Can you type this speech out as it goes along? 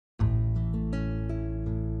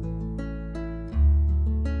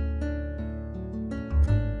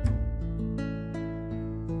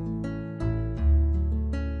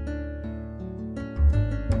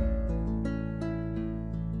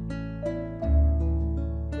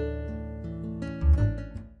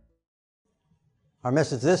Our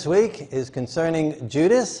message this week is concerning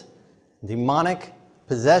Judas, demonic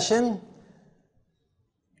possession.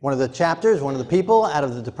 One of the chapters, one of the people out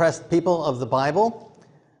of the depressed people of the Bible.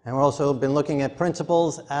 And we've also been looking at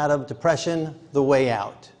principles out of depression, the way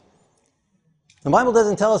out. The Bible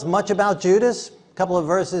doesn't tell us much about Judas. A couple of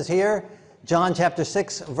verses here. John chapter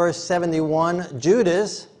 6, verse 71.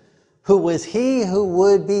 Judas, who was he who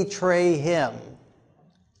would betray him.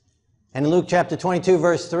 And in Luke chapter 22,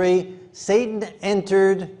 verse 3, Satan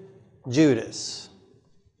entered Judas.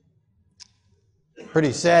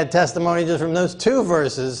 Pretty sad testimony just from those two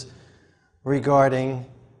verses regarding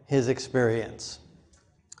his experience.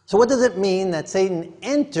 So what does it mean that Satan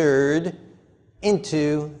entered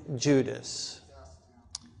into Judas?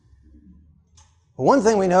 One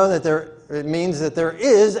thing we know that it means that there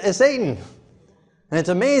is a Satan. And it's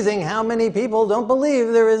amazing how many people don't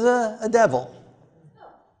believe there is a devil.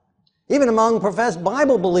 Even among professed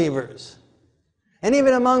Bible believers. And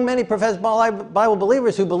even among many professed Bible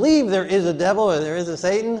believers who believe there is a devil or there is a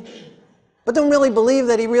Satan, but don't really believe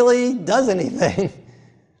that he really does anything,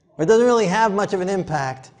 or doesn't really have much of an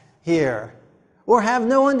impact here, or have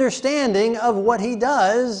no understanding of what he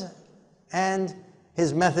does and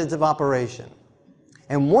his methods of operation.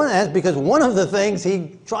 And that's because one of the things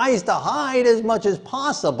he tries to hide as much as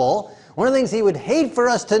possible, one of the things he would hate for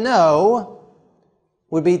us to know,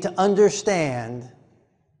 would be to understand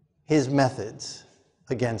his methods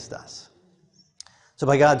against us. So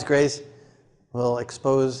by God's grace, we'll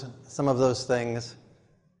expose some of those things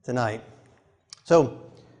tonight. So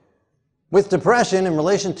with depression, in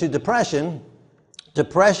relation to depression,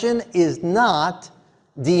 depression is not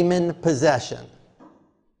demon possession.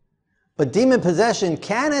 But demon possession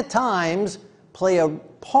can at times play a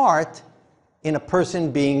part in a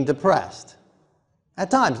person being depressed.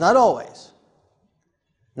 At times, not always.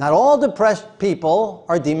 Not all depressed people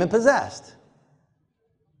are demon-possessed.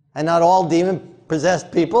 And not all demon-possessed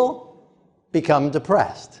people become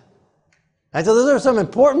depressed. And so those are some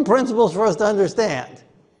important principles for us to understand.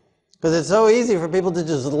 Because it's so easy for people to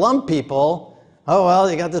just lump people, oh, well,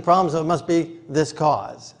 you got this problem, so it must be this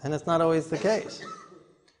cause. And it's not always the case.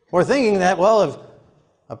 We're thinking that, well, if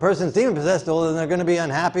a person's demon-possessed, well, then they're going to be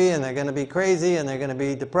unhappy, and they're going to be crazy, and they're going to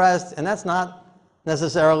be depressed. And that's not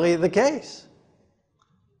necessarily the case.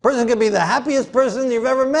 Person can be the happiest person you've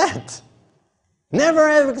ever met. Never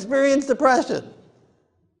have experienced depression.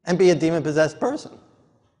 And be a demon-possessed person.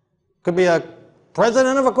 Could be a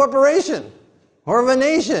president of a corporation. Or of a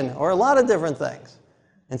nation. Or a lot of different things.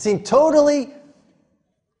 And seem totally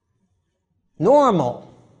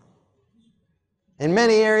normal. In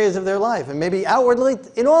many areas of their life. And maybe outwardly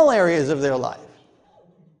in all areas of their life.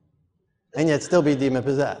 And yet still be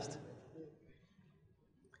demon-possessed.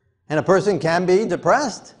 And a person can be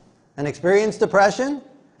depressed and experience depression.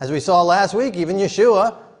 As we saw last week, even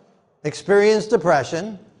Yeshua experienced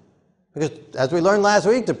depression. Because as we learned last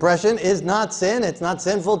week, depression is not sin. It's not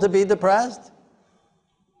sinful to be depressed.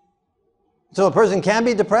 So a person can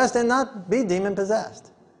be depressed and not be demon-possessed.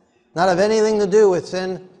 Not have anything to do with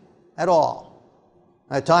sin at all.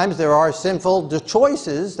 At times there are sinful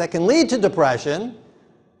choices that can lead to depression.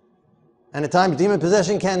 And at times demon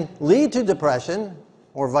possession can lead to depression.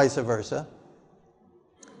 Or vice versa,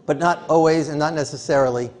 but not always and not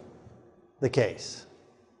necessarily the case.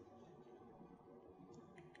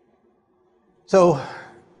 So,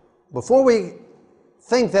 before we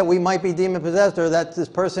think that we might be demon-possessed or that this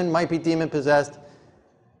person might be demon-possessed,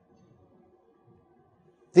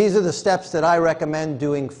 these are the steps that I recommend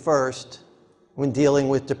doing first when dealing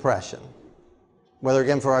with depression, whether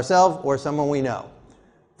again for ourselves or someone we know.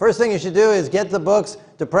 First thing you should do is get the books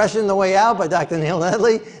Depression, the Way Out by Dr. Neil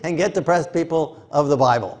Nedley and Get Depressed People of the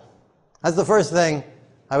Bible. That's the first thing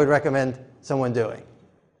I would recommend someone doing.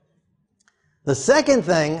 The second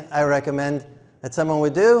thing I recommend that someone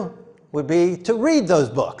would do would be to read those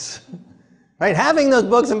books. Right? Having those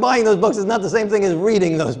books and buying those books is not the same thing as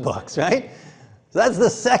reading those books, right? So that's the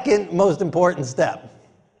second most important step.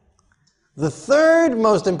 The third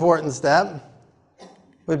most important step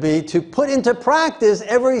would be to put into practice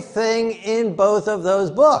everything in both of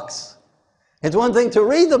those books. It's one thing to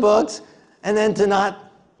read the books and then to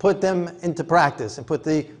not put them into practice and put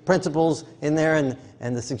the principles in there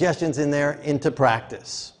and the suggestions in there into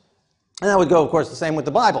practice. And that would go, of course, the same with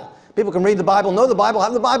the Bible. People can read the Bible, know the Bible,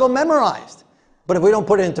 have the Bible memorized. But if we don't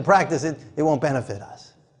put it into practice, it won't benefit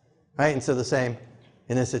us. Right? And so the same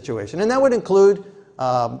in this situation. And that would include,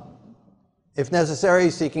 if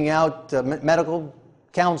necessary, seeking out medical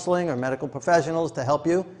counseling or medical professionals to help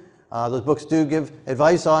you. Those books do give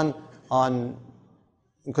advice on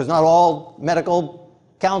because not all medical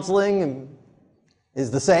counseling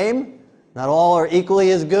is the same. Not all are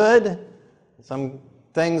equally as good. Some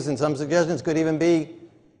things and some suggestions could even be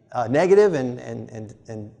negative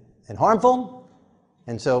and harmful.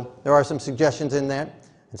 And so there are some suggestions in there.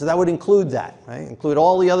 And so that would include that, right? Include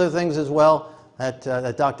all the other things as well that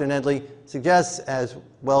Dr. Nedley suggests, as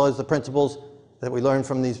well as the principles that we learn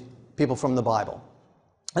from these people from the Bible.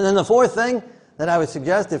 And then the fourth thing that I would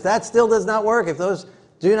suggest, if that still does not work, if those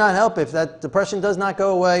do not help, if that depression does not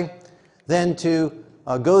go away, then to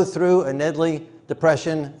go through a Nedley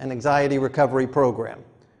depression and anxiety recovery program,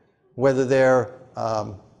 whether they're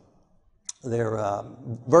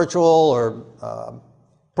virtual or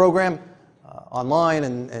program online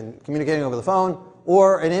and communicating over the phone,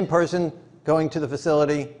 or an in-person going to the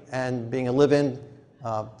facility and being a live-in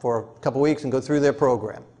for a couple weeks and go through their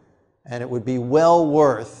program. And it would be well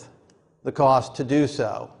worth the cost to do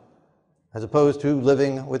so, as opposed to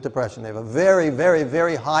living with depression. They have a very, very,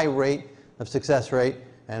 very high rate of success rate,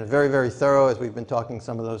 and very, very thorough, as we've been talking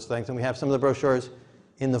some of those things. And we have some of the brochures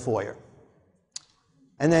in the foyer.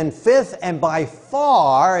 And then fifth, and by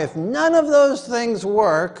far, if none of those things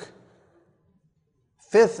work,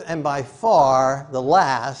 fifth and by far the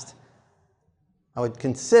last, I would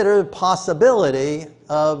consider the possibility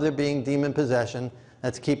of there being demon possession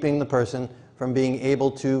that's keeping the person from being able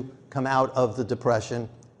to come out of the depression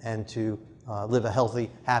and to live a healthy,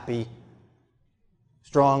 happy,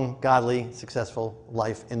 strong, godly, successful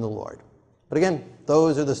life in the Lord. But again,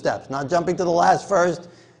 those are the steps. Not jumping to the last first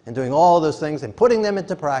and doing all those things and putting them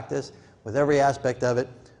into practice with every aspect of it,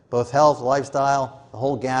 both health, lifestyle, the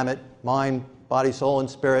whole gamut, mind, body, soul, and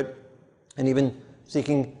spirit, and even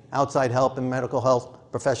seeking outside help and medical health,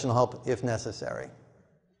 professional help if necessary.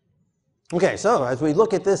 Okay, so as we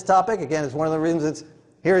look at this topic, again, it's one of the reasons it's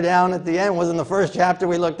here down at the end. It wasn't the first chapter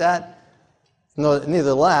we looked at, no, neither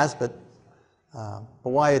the last, but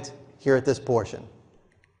why it's here at this portion.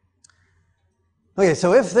 Okay,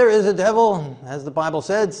 so if there is a devil, as the Bible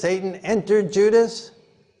said, Satan entered Judas,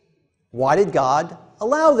 why did God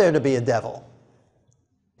allow there to be a devil?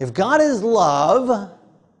 If God is love,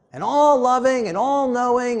 and all loving, and all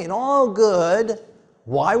knowing, and all good,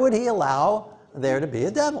 why would he allow there to be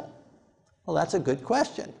a devil? Well, that's a good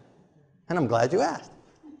question, and I'm glad you asked.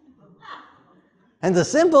 And the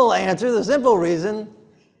simple answer, the simple reason,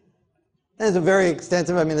 is a very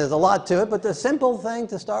extensive, there's a lot to it, but the simple thing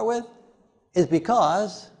to start with is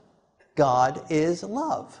because God is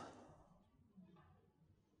love.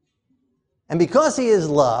 And because he is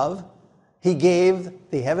love, he gave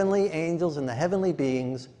the heavenly angels and the heavenly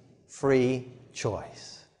beings free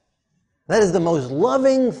choice. That is the most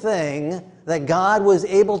loving thing that God was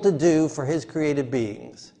able to do for his created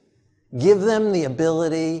beings. Give them the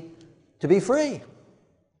ability to be free.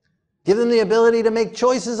 Give them the ability to make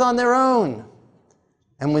choices on their own.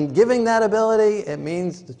 And when giving that ability, it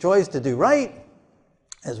means the choice to do right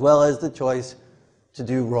as well as the choice to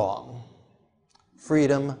do wrong.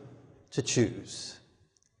 Freedom to choose.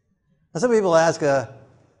 Now, some people ask, kind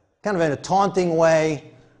of in a taunting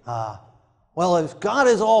way, well, if God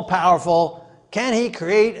is all-powerful, can he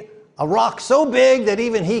create a rock so big that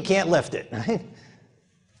even he can't lift it?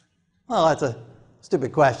 Well, that's a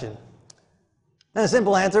stupid question. And a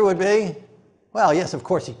simple answer would be, well, yes, of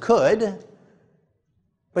course he could,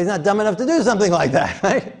 but he's not dumb enough to do something like that,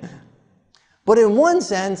 right? But in one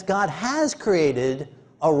sense, God has created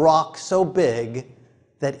a rock so big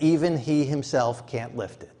that even he himself can't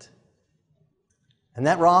lift it. And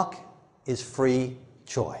that rock is free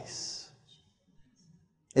choice.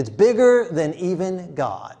 It's bigger than even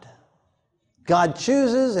God. God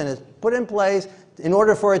chooses and is put in place in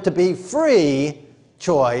order for it to be free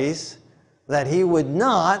choice, that he would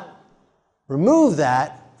not remove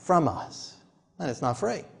that from us. And it's not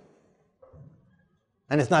free.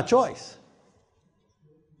 And it's not choice.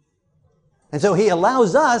 And so he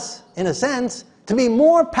allows us, in a sense, to be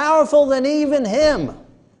more powerful than even him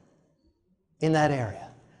in that area.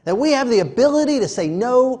 That we have the ability to say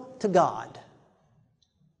no to God.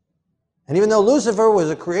 And even though Lucifer was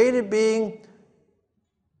a created being,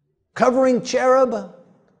 covering cherub,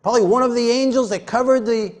 probably one of the angels that covered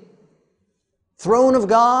the throne of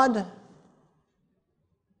God,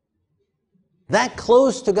 that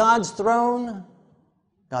close to God's throne,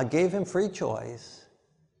 God gave him free choice,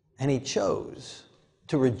 and he chose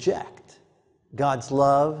to reject God's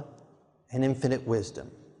love and infinite wisdom.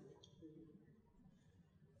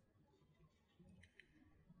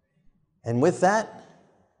 And with that,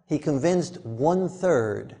 he convinced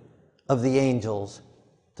 1/3 of the angels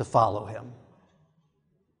to follow him.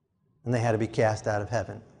 And they had to be cast out of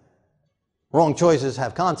heaven. Wrong choices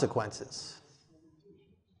have consequences.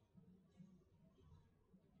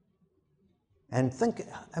 And think,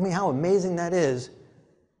 how amazing that is.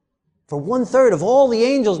 For 1/3 of all the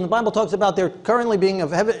angels, and the Bible talks about there currently being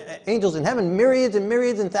angels in heaven, myriads and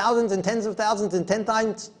myriads and thousands and tens of thousands and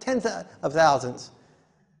tens of thousands.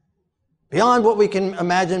 Beyond what we can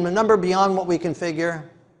imagine, a number beyond what we can figure.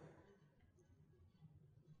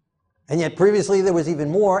 And yet previously there was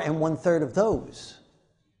even more, and 1/3 of those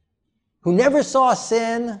who never saw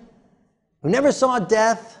sin, who never saw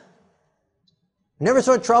death, who never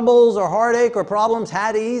saw troubles or heartache or problems,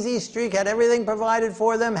 had an easy streak, had everything provided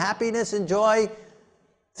for them, happiness and joy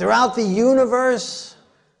throughout the universe,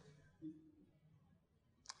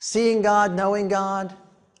 seeing God, knowing God.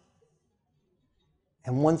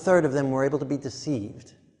 And 1/3 of them were able to be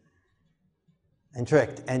deceived and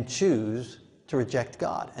tricked and choose to reject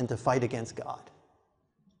God and to fight against God.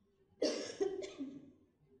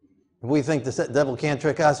 We think the devil can't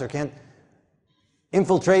trick us or can't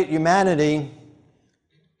infiltrate humanity.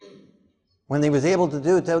 When he was able to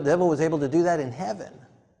do it, the devil was able to do that in heaven.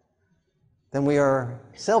 Then we are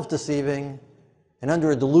self-deceiving and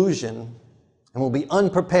under a delusion, and will be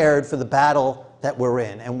unprepared for the battle that we're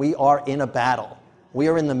in. And we are in a battle. We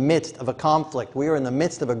are in the midst of a conflict. We are in the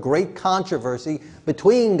midst of a great controversy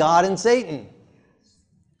between God and Satan.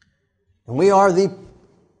 And we are the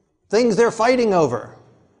things they're fighting over.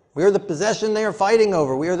 We are the possession they are fighting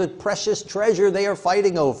over. We are the precious treasure they are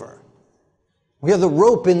fighting over. We are the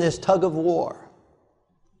rope in this tug of war.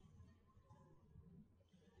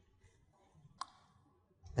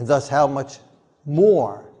 And thus, how much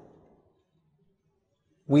more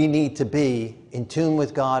we need to be in tune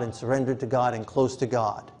with God and surrendered to God and close to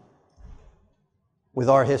God. With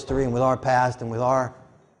our history and with our past and with our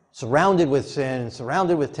surrounded with sin and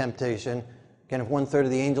surrounded with temptation. Again, if 1/3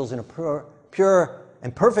 of the angels in a pure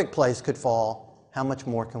and perfect place could fall, how much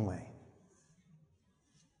more can we?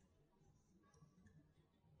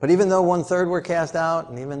 But even though 1/3 were cast out,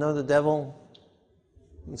 and even though the devil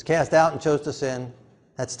was cast out and chose to sin,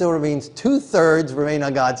 that still means 2/3 remain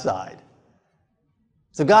on God's side.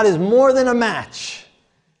 So God is more than a match.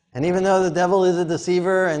 And even though the devil is a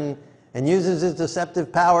deceiver and uses his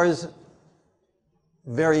deceptive powers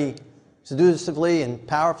very seductively and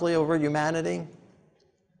powerfully over humanity,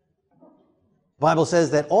 the Bible says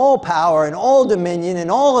that all power and all dominion and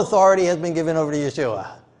all authority has been given over to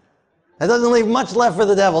Yeshua. That doesn't leave much left for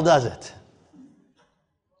the devil, does it?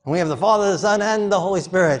 And we have the Father, the Son, and the Holy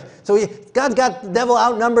Spirit. So God's got the devil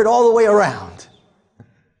outnumbered all the way around.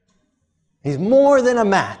 He's more than a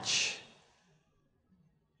match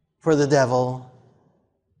for the devil.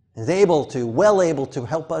 He's well able to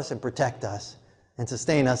help us and protect us and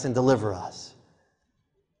sustain us and deliver us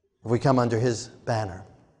if we come under his banner.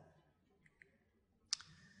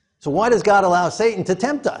 So why does God allow Satan to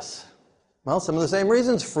tempt us? Well, some of the same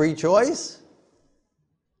reasons. Free choice.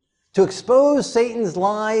 To expose Satan's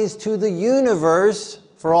lies to the universe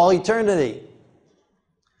for all eternity.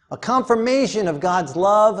 A confirmation of God's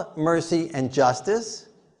love, mercy, and justice.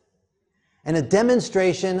 And a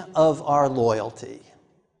demonstration of our loyalty.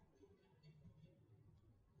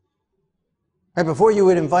 Right, before you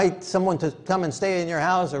would invite someone to come and stay in your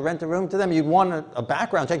house or rent a room to them, you'd want a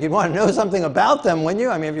background check. You'd want to know something about them, wouldn't you?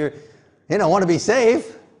 I mean, if you want to be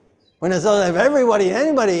safe. When it's if anybody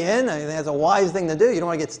in, I think that's a wise thing to do. You don't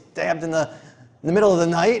want to get stabbed in the middle of the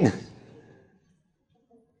night.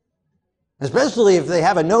 Especially if they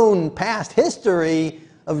have a known past history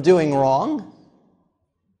of doing wrong.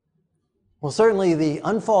 Well, certainly the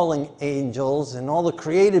unfallen angels and all the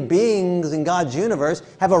created beings in God's universe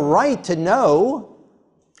have a right to know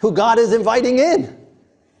who God is inviting in.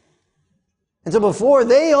 And so before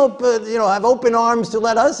they have open arms to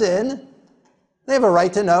let us in, they have a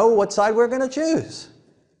right to know what side we're going to choose,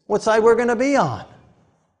 what side we're going to be on.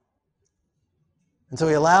 And so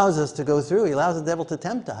he allows us to go through, he allows the devil to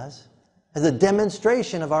tempt us as a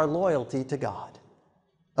demonstration of our loyalty to God,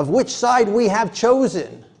 of which side we have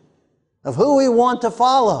chosen, of who we want to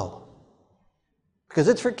follow, because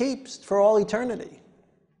it's for keeps, for all eternity.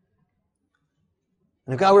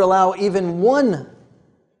 And if God would allow even one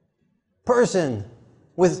person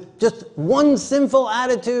with just one sinful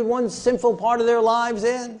attitude, one sinful part of their lives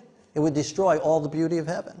in, it would destroy all the beauty of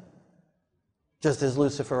heaven, just as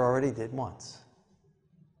Lucifer already did once.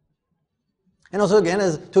 And also, again,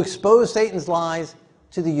 as to expose Satan's lies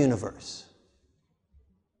to the universe.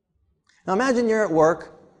 Now imagine you're at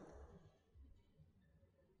work,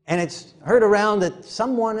 and it's heard around that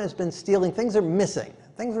someone has been stealing. Things are missing.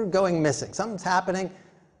 Things are going missing. Something's happening.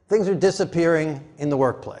 Things are disappearing in the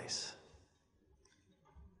workplace.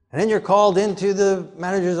 And then you're called into the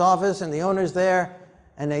manager's office and the owner's there,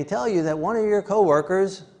 and they tell you that one of your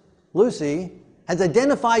coworkers, Lucy, has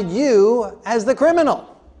identified you as the criminal.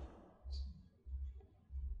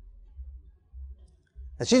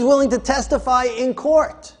 And she's willing to testify in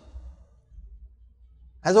court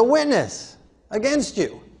as a witness against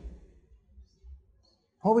you.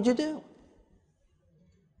 What would you do?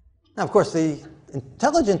 Now, of course, the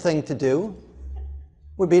intelligent thing to do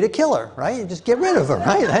would be to kill her, right? You just get rid of her,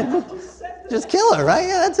 right? Just kill her, right?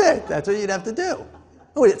 Yeah, that's it. That's what you'd have to do.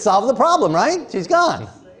 Would it solve the problem, right? She's gone.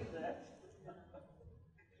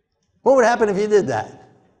 What would happen if you did that?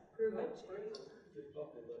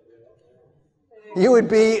 You would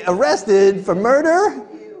be arrested for murder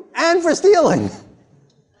and for stealing.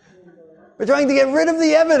 We're trying to get rid of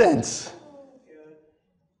the evidence.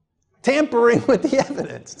 Tampering with the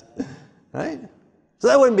evidence. Right? So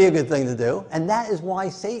that wouldn't be a good thing to do. And that is why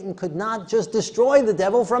Satan could not just destroy the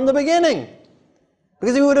devil from the beginning.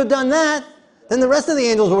 Because if he would have done that, then the rest of the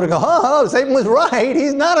angels would have gone, oh, Satan was right.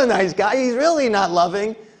 He's not a nice guy. He's really not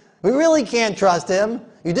loving. We really can't trust him.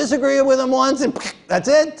 You disagree with him once and that's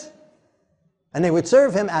it. And they would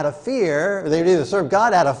serve him out of fear. They would either serve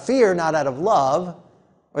God out of fear, not out of love,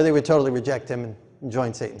 or they would totally reject him and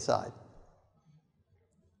join Satan's side.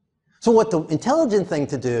 So what the intelligent thing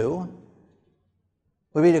to do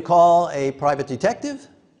would be to call a private detective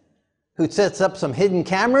who sets up some hidden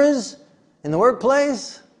cameras in the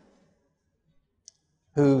workplace,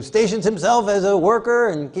 who stations himself as a worker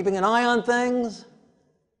and keeping an eye on things.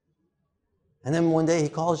 And then one day he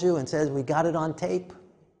calls you and says, we got it on tape. There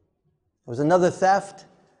was another theft.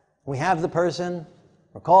 We have the person.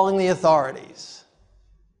 We're calling the authorities.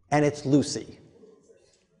 And it's Lucy.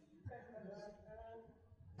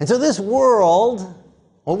 And so this world,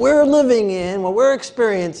 what we're living in, what we're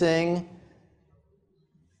experiencing,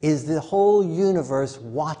 is the whole universe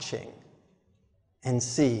watching and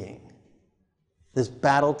seeing this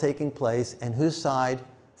battle taking place and whose side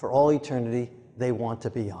for all eternity they want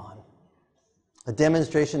to be on. A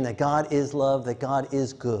demonstration that God is love, that God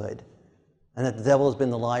is good, and that the devil has been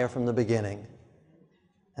the liar from the beginning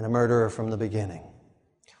and a murderer from the beginning.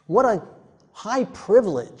 What a high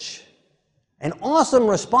privilege, an awesome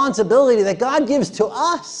responsibility that God gives to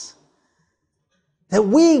us, that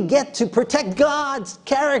we get to protect God's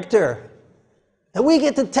character, that we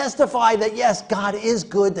get to testify that yes, God is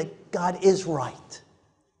good, that God is right.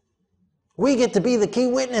 We get to be the key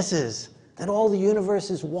witnesses that all the universe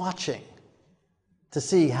is watching to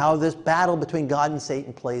see how this battle between God and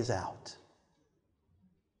Satan plays out.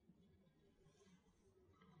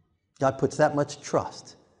 God puts that much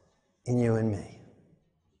trust in you and me.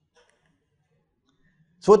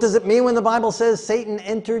 So what does it mean when the Bible says Satan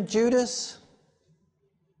entered Judas?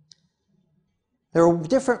 There are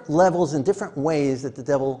different levels and different ways that the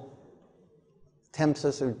devil tempts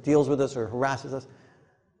us or deals with us or harasses us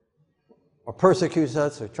or persecutes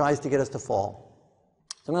us or tries to get us to fall.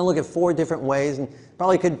 So I'm going to look at 4 different ways, and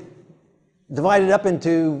probably could divide it up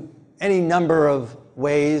into any number of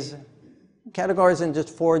ways, categories in just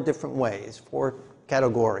 4 different ways, 4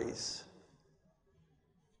 categories.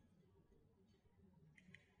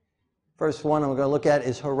 First one I'm going to look at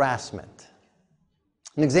is harassment.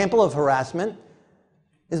 An example of harassment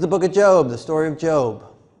is the book of Job, the story of Job.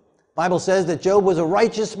 The Bible says that Job was a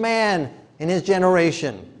righteous man in his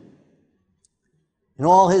generation, in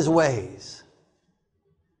all his ways.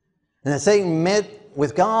 And that Satan met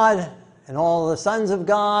with God and all the sons of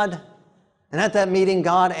God, and at that meeting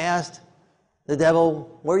God asked the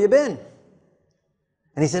devil, where you been?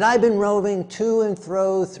 And he said, I've been roving to and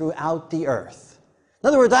fro throughout the earth. In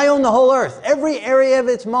other words, I own the whole earth. Every area of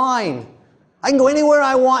it's mine. I can go anywhere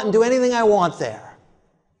I want and do anything I want there.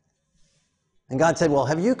 And God said, well,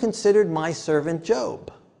 have you considered my servant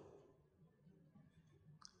Job?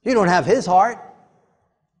 You don't have his heart.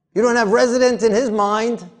 You don't have residence in his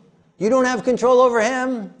mind. You don't have control over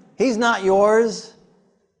him. He's not yours.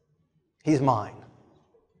 He's mine.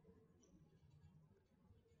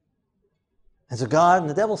 And so God and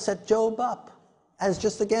the devil set Job up as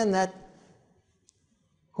just, again, that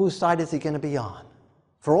whose side is he going to be on?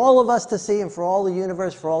 For all of us to see and for all the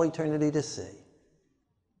universe, for all eternity to see.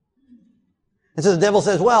 And so the devil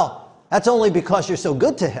says, well, that's only because you're so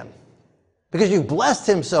good to him. Because you've blessed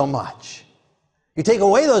him so much. You take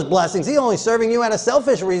away those blessings, he's only serving you out of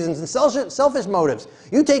selfish reasons and selfish motives.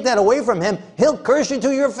 You take that away from him, he'll curse you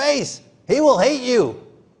to your face. He will hate you,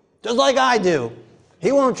 just like I do.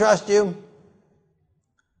 He won't trust you.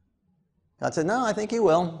 God said, no, I think he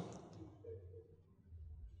will.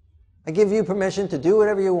 I give you permission to do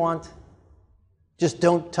whatever you want. Just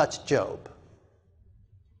don't touch Job.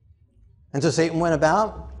 And so Satan went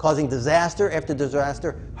about causing disaster after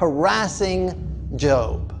disaster, harassing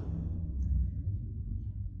Job.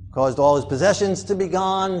 caused all his possessions to be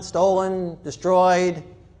gone, stolen, destroyed,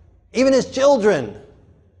 even his children,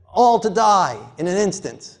 all to die in an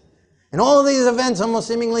instant. And all of these events, almost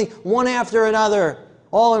seemingly one after another,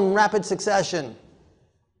 all in rapid succession.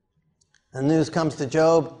 And the news comes to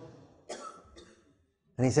Job,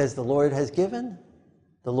 and he says, the Lord has given,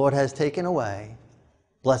 the Lord has taken away.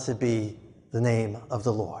 Blessed be the name of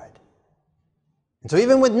the Lord. And so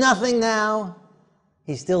even with nothing now,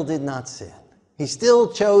 he still did not sin. He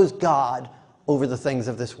still chose God over the things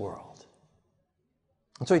of this world.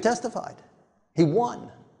 And so he testified. He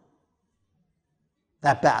won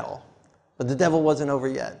that battle. But the devil wasn't over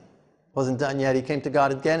yet. Wasn't done yet. He came to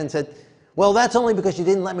God again and said, well, that's only because you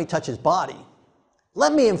didn't let me touch his body.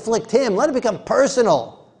 Let me inflict him. Let it become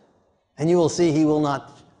personal. And you will see he will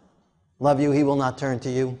not love you. He will not turn to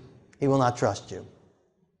you. He will not trust you.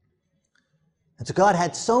 And so God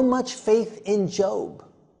had so much faith in Job.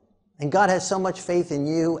 And God has so much faith in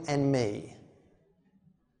you and me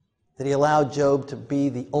that he allowed Job to be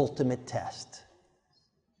the ultimate test.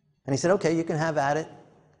 And he said, okay, you can have at it.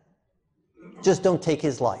 Just don't take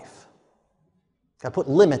his life. I put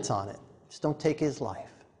limits on it. Just don't take his life.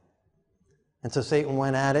 And so Satan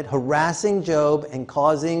went at it, harassing Job and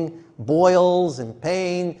causing boils and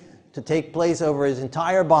pain to take place over his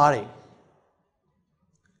entire body.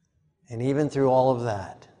 And even through all of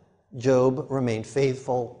that, Job remained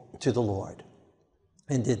faithful to the Lord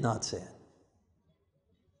and did not sin.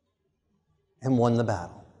 And won the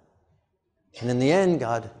battle. And in the end,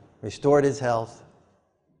 God restored his health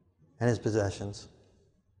and his possessions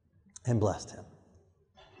and blessed him.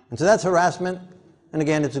 And so that's harassment. And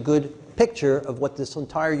again, it's a good picture of what this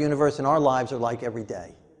entire universe and our lives are like every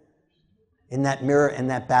day. In that mirror and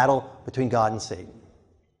that battle between God and Satan.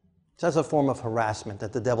 So that's a form of harassment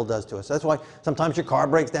that the devil does to us. That's why sometimes your car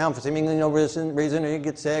breaks down for seemingly no reason, or you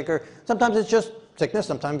get sick, or sometimes it's just sickness.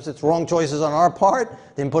 Sometimes it's wrong choices on our part.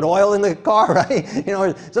 Didn't put oil in the car, right?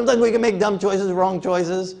 Sometimes we can make dumb choices, wrong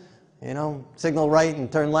choices. Signal right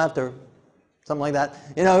and turn left or something like that.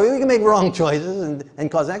 We can make wrong choices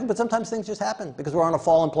and cause accidents, but sometimes things just happen because we're on a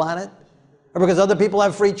fallen planet or because other people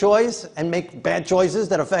have free choice and make bad choices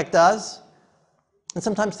that affect us. And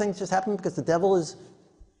sometimes things just happen because the devil is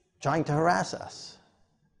trying to harass us.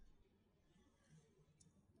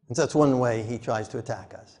 And so that's one way he tries to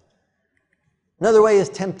attack us. Another way is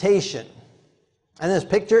temptation. And this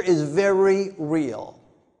picture is very real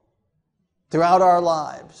throughout our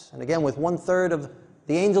lives. And again, with 1/3 of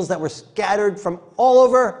the angels that were scattered from all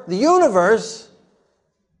over the universe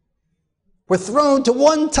were thrown to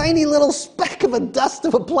one tiny little speck of a dust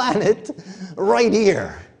of a planet right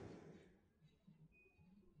here.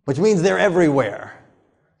 Which means they're everywhere.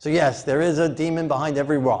 So yes, there is a demon behind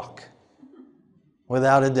every rock,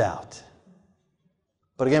 without a doubt.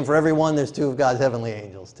 But again, for every one, there's 2 of God's heavenly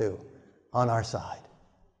angels too, on our side,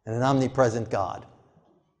 and an omnipresent God.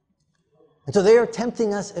 And so they are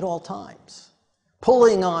tempting us at all times,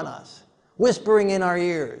 pulling on us, whispering in our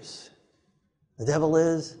ears. The devil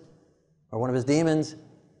is, or one of his demons,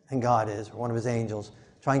 and God is, or one of his angels,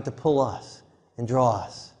 trying to pull us and draw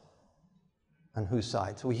us. On whose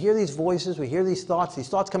side? So we hear these voices, we hear these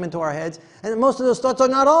thoughts come into our heads, and most of those thoughts are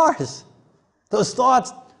not ours. Those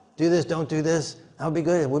thoughts, do this, don't do this, that would be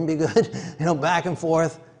good, it wouldn't be good, back and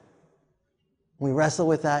forth. We wrestle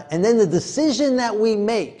with that. And then the decision that we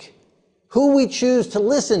make, who we choose to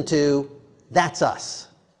listen to, that's us.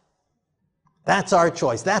 That's our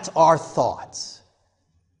choice. That's our thoughts.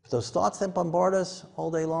 But those thoughts that bombard us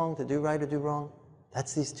all day long to do right or do wrong,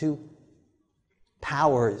 that's these 2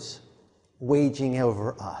 powers waging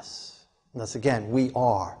over us. And thus again, we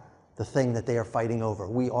are the thing that they are fighting over.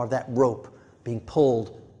 We are that rope being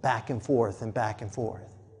pulled back and forth and back and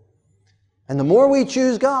forth. And the more we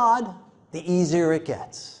choose God, the easier it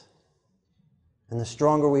gets. And the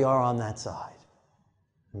stronger we are on that side.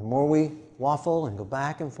 And the more we waffle and go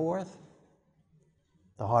back and forth,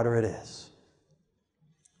 the harder it is.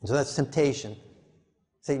 And so that's temptation.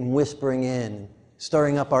 Satan whispering in,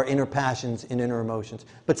 stirring up our inner passions and inner emotions.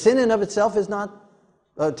 But sin in and of itself is not,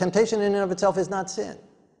 temptation in and of itself is not sin.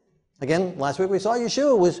 Again, last week we saw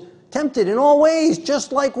Yeshua was tempted in all ways,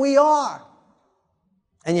 just like we are,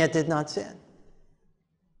 and yet did not sin.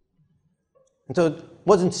 And so it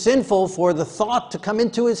wasn't sinful for the thought to come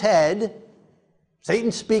into his head,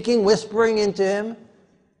 Satan speaking, whispering into him,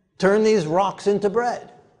 turn these rocks into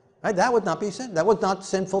bread. Right? That would not be sin. That was not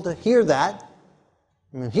sinful to hear that.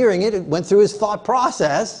 And hearing it, it went through his thought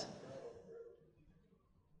process.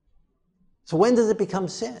 So when does it become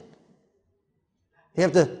sin? You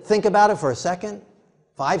have to think about it for a second,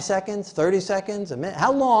 5 seconds, 30 seconds, a minute.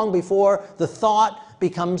 How long before the thought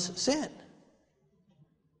becomes sin?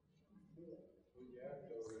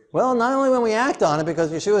 Well, not only when we act on it,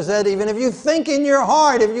 because Yeshua said, even if you think in your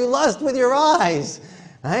heart, if you lust with your eyes,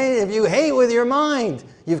 right? If you hate with your mind,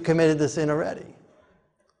 you've committed the sin already.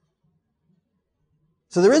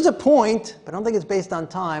 So there is a point, but I don't think it's based on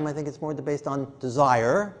time. I think it's more based on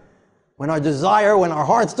desire. When our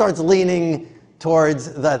heart starts leaning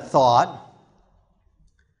towards that thought.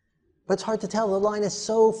 But it's hard to tell. The line is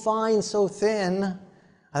so fine, so thin.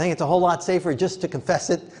 I think it's a whole lot safer just to confess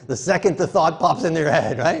it the second the thought pops into your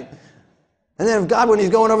head, right? And then if God, when he's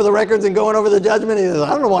going over the records and going over the judgment, he says, I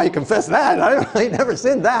don't know why you confessed that. I never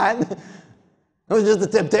sinned that. It was just a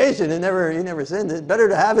temptation. He never sinned. It's better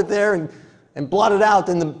to have it there and blot it out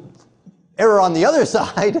than the error on the other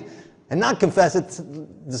side and not confess it,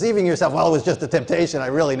 deceiving yourself. Well, it was just a temptation. I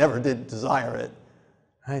really never did desire it.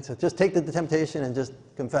 Right? So just take the temptation and just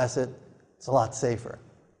confess it. It's a lot safer.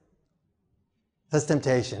 That's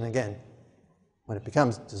temptation, again, when it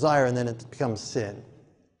becomes desire and then it becomes sin.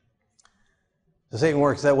 So Satan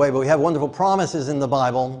works that way, but we have wonderful promises in the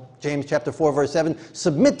Bible. James chapter 4, verse 7,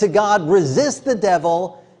 submit to God, resist the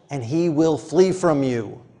devil, and he will flee from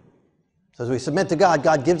you. So as we submit to God,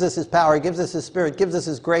 God gives us his power, gives us his spirit, gives us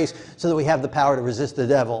his grace, so that we have the power to resist the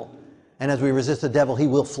devil. And as we resist the devil, he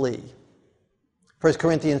will flee. 1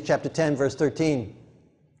 Corinthians chapter 10, verse 13.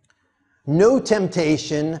 No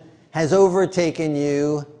temptation has overtaken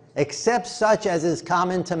you except such as is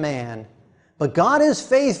common to man. But God is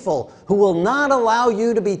faithful, who will not allow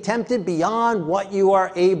you to be tempted beyond what you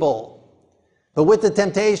are able. But with the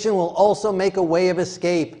temptation will also make a way of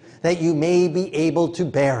escape, that you may be able to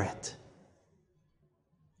bear it.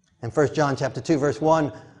 In 1 John chapter 2, verse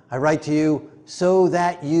 1, I write to you so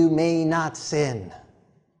that you may not sin.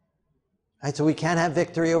 Right, so we can have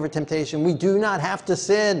victory over temptation. We do not have to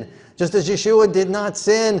sin. Just as Yeshua did not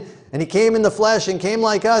sin, and he came in the flesh and came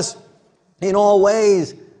like us in all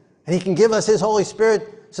ways, and he can give us his Holy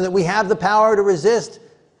Spirit so that we have the power to resist.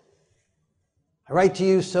 I write to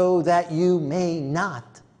you so that you may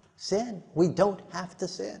not sin. We don't have to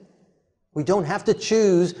sin. We don't have to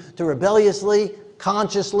choose to rebelliously,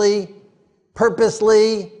 consciously,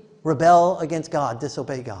 purposely rebel against God,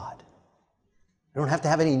 disobey God. We don't have to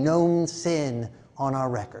have any known sin on our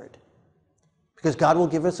record, because God will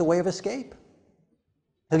give us a way of escape.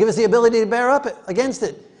 He'll give us the ability to bear up against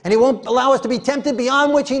it. And he won't allow us to be tempted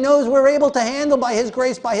beyond which he knows we're able to handle by his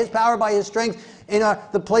grace, by his power, by his strength, in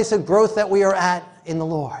the place of growth that we are at in the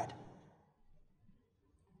Lord.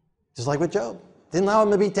 Just like with Job. Didn't allow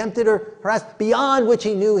him to be tempted or harassed beyond which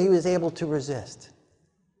he knew he was able to resist.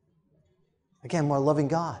 Again, we're a loving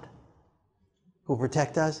God who will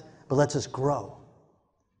protect us, but lets us grow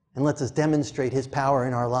and lets us demonstrate his power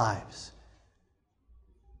in our lives.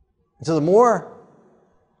 And so the more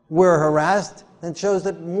we're harassed, that shows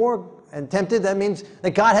that more and tempted, that means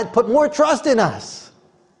that God had put more trust in us,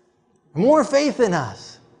 more faith in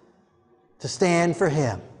us to stand for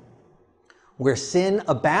him. Where sin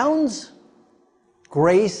abounds,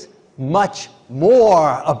 grace much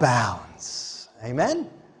more abounds. Amen?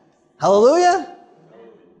 Hallelujah?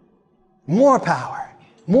 More power,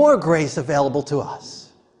 more grace available to us.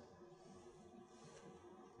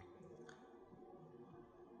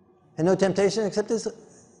 And no temptation except is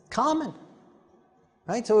common.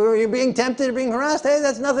 Right? So you're being tempted, you're being harassed. Hey,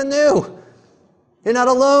 that's nothing new. You're not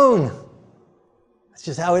alone. That's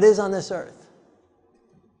just how it is on this earth.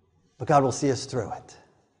 But God will see us through it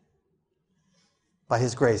by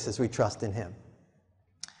his grace as we trust in him.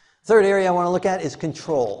 Third area I want to look at is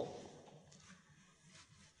control.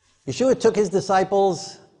 Yeshua took his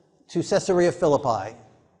disciples to Caesarea Philippi.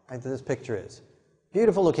 Right, this picture is.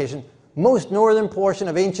 Beautiful location. Most northern portion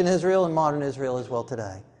of ancient Israel and modern Israel as well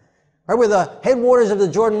today. Right where the headwaters of the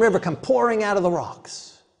Jordan River come pouring out of the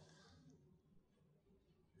rocks.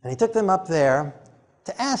 And he took them up there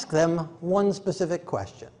to ask them one specific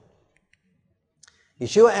question.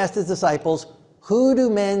 Yeshua asked his disciples, who do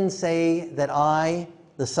men say that I,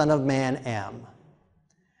 the Son of Man, am?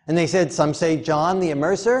 And they said, some say John the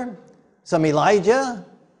Immerser, some Elijah,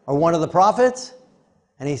 or one of the prophets.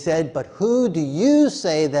 And he said, but who do you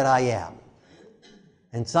say that I am?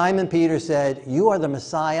 And Simon Peter said, you are the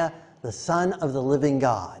Messiah, the Son of the living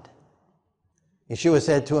God. Yeshua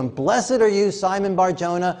said to him, blessed are you, Simon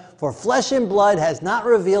Bar-Jonah, for flesh and blood has not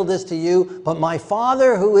revealed this to you, but my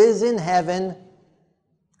Father who is in heaven.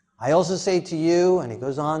 I also say to you, and he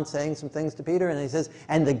goes on saying some things to Peter, and he says,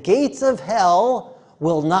 and the gates of hell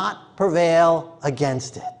will not prevail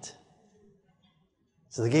against it.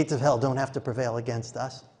 So the gates of hell don't have to prevail against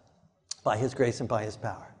us by his grace and by his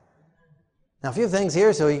power. Now a few things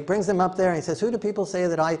here. So he brings them up there and he says, who do people say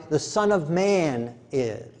that I, the Son of Man,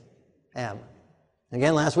 am?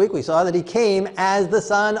 Again, last week we saw that he came as the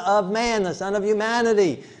Son of Man, the Son of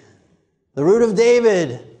humanity, the root of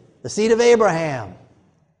David, the seed of Abraham.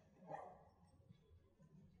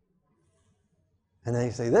 And then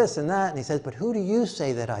they say this and that, and he says, but who do you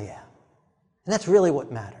say that I am? And that's really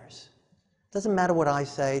what matters. It doesn't matter what I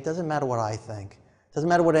say, it doesn't matter what I think. It doesn't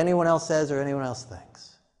matter what anyone else says or anyone else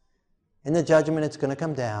thinks. In the judgment, it's going to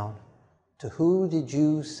come down to who did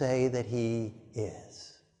you say that he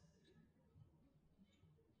is?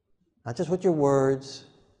 Not just with your words,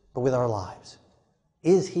 but with our lives.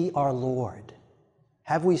 Is he our Lord?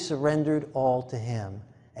 Have we surrendered all to him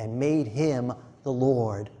and made him the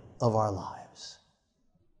Lord of our lives?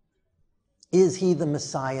 Is he the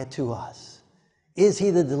Messiah to us? Is he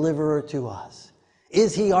the deliverer to us?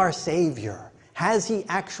 Is he our Savior? Has he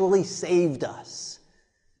actually saved us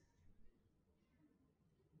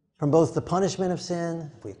from both the punishment of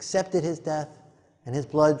sin, if we accepted his death and his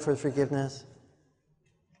blood for forgiveness,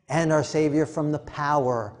 and our Savior from the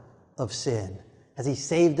power of sin? Has he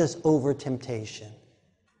saved us over temptation?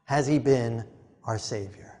 Has he been our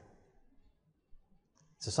Savior?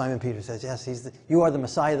 So Simon Peter says, yes, you are the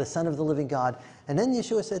Messiah, the Son of the living God. And then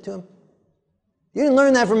Yeshua said to him, you didn't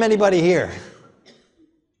learn that from anybody here.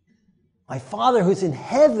 My Father who's in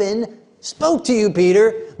heaven spoke to you,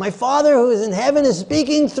 Peter. My Father who is in heaven is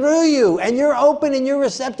speaking through you, and you're open and you're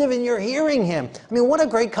receptive and you're hearing him. I mean, what a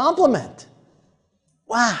great compliment.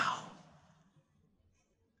 Wow.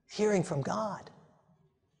 Hearing from God.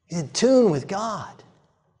 He's in tune with God.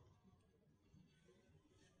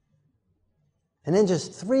 And then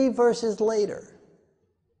just 3 verses later,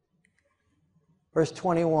 verse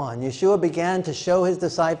 21, Yeshua began to show his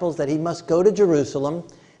disciples that he must go to Jerusalem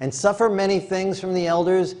and suffer many things from the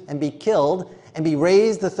elders and be killed and be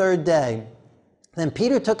raised the 3rd day. Then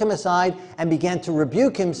Peter took him aside and began to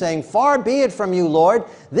rebuke him, saying, far be it from you, Lord,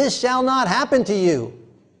 this shall not happen to you.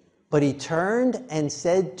 But he turned and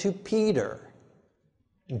said to Peter,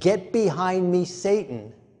 get behind me,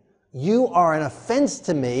 Satan. You are an offense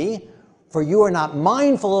to me, for you are not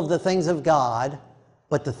mindful of the things of God,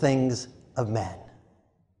 but the things of men.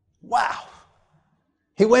 Wow.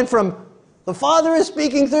 He went from, the Father is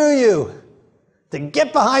speaking through you, to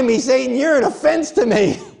get behind me, Satan, you're an offense to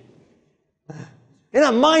me. You're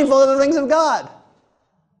not mindful of the things of God.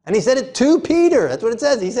 And he said it to Peter. That's what it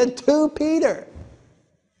says. He said to Peter.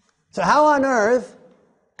 So how on earth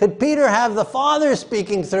could Peter have the Father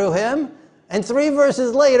speaking through him, and 3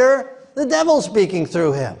 verses later, the devil speaking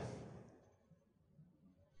through him?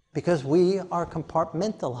 Because we are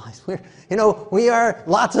compartmentalized. We are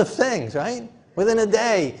lots of things, right? Within a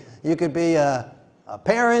day, you could be a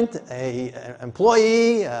parent, an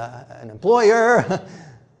employee, an employer,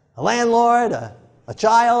 a landlord, a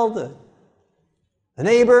child, a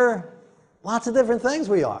neighbor. Lots of different things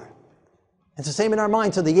we are. It's the same in our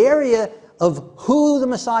mind. So the area of who the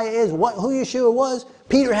Messiah is, who Yeshua was,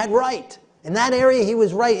 Peter had right. In that area he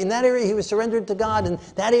was right. In that area he was surrendered to God. In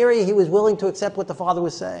that area he was willing to accept what the Father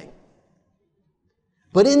was saying.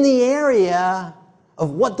 But in the area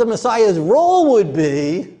of what the Messiah's role would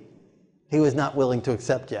be, he was not willing to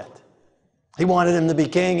accept yet. He wanted him to be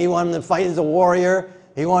king. He wanted him to fight as a warrior.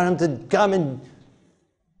 He wanted him to come and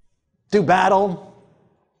do battle.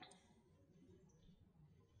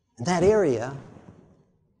 In that area,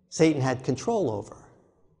 Satan had control over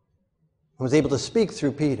and was able to speak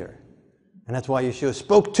through Peter. And that's why Yeshua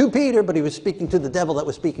spoke to Peter, but he was speaking to the devil that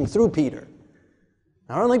was speaking through Peter.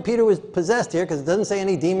 Now, I don't think Peter was possessed here, because it doesn't say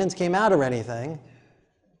any demons came out or anything.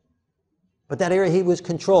 But that area he was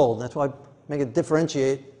controlled. That's why I make it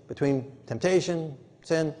differentiate between temptation,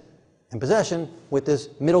 sin, and possession with this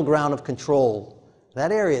middle ground of control.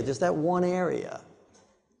 That area, just that one area.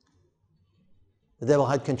 The devil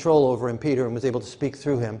had control over him, Peter, and was able to speak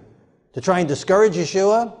through him to try and discourage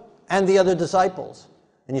Yeshua and the other disciples.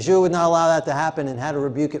 And Yeshua would not allow that to happen and had to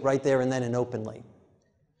rebuke it right there and then and openly.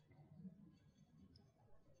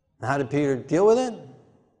 And how did Peter deal with it?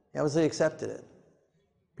 He obviously accepted it.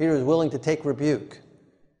 Peter was willing to take rebuke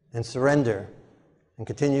and surrender and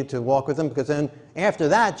continue to walk with him, because then after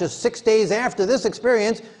that, just 6 days after this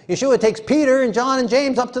experience, Yeshua takes Peter and John and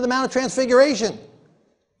James up to the Mount of Transfiguration.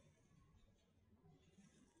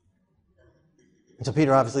 And so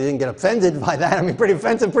Peter obviously didn't get offended by that. I mean, pretty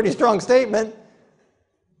offensive, pretty strong statement.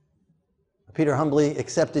 Peter humbly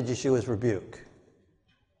accepted Yeshua's rebuke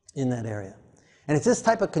in that area. And it's this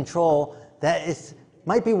type of control that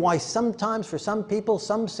might be why sometimes for some people,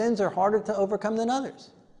 some sins are harder to overcome than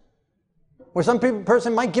others. Where some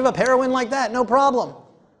person might give up heroin like that, no problem.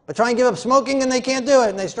 But try and give up smoking and they can't do it,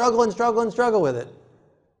 and they struggle and struggle and struggle with it.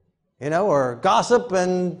 Or gossip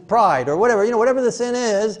and pride, or whatever. Whatever the sin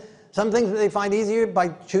is, Some things they find easier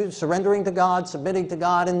by surrendering to God, submitting to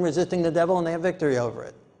God, and resisting the devil, and they have victory over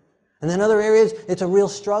it. And then other areas, it's a real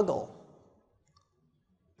struggle.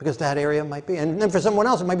 Because that area might be. And then for someone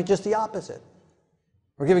else, it might be just the opposite.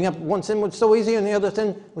 Or giving up one sin was so easy and the other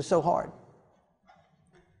sin was so hard.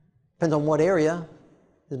 Depends on what area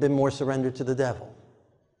has been more surrendered to the devil.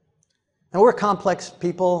 Now we're complex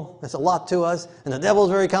people. There's a lot to us. And the devil's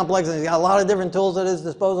very complex and he's got a lot of different tools at his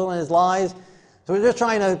disposal and his lies. So we're just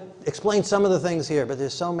trying to explain some of the things here. But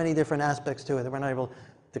there's so many different aspects to it that we're not able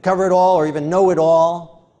to cover it all or even know it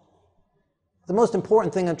all. The most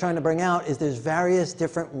important thing I'm trying to bring out is there's various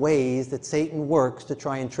different ways that Satan works to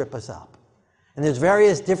try and trip us up. And there's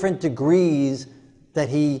various different degrees that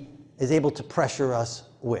he is able to pressure us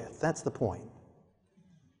with. That's the point.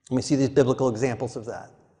 And we see these biblical examples of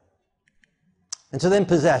that. And so then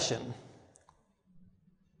possession.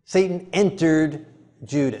 Satan entered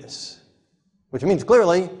Judas, which means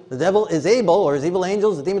clearly the devil is able, or his evil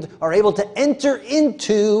angels, the demons, are able to enter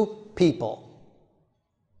into people.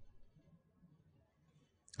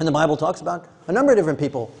 And the Bible talks about a number of different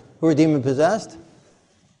people who were demon-possessed.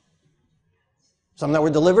 Some that were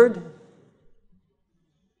delivered.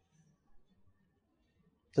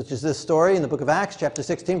 Such as this story in the book of Acts, chapter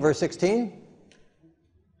 16, verse 16.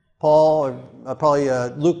 Paul, or probably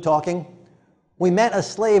Luke talking. We met a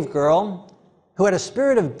slave girl who had a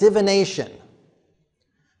spirit of divination,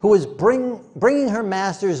 who was bringing her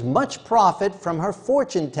masters much profit from her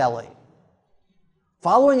fortune-telling.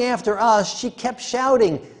 Following after us, she kept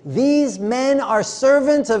shouting, "These men are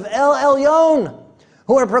servants of El Elyon,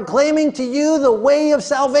 who are proclaiming to you the way of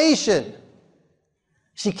salvation."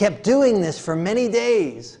 She kept doing this for many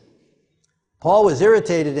days. Paul was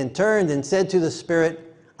irritated and turned and said to the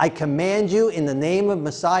spirit, "I command you in the name of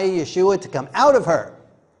Messiah Yeshua to come out of her."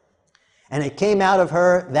 And it came out of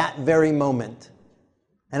her that very moment.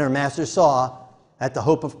 And her master saw that the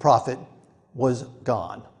hope of profit was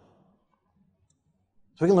gone.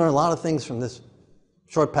 So we can learn a lot of things from this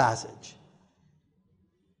short passage.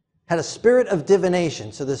 Had a spirit of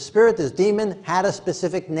divination. So the spirit, this demon, had a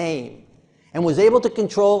specific name and was able to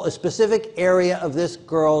control a specific area of this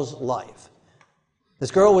girl's life.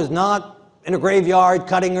 This girl was not in a graveyard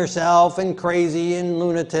cutting herself and crazy and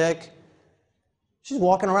lunatic. She's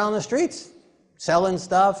walking around the streets, selling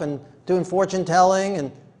stuff and doing fortune telling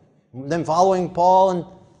and then following Paul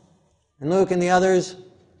and Luke and the others,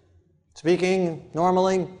 speaking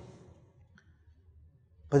normally.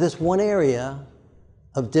 But this one area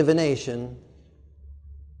of divination,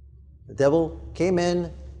 the devil came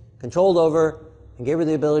in, controlled over, and gave her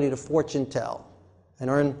the ability to fortune tell and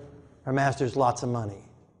earn her masters lots of money.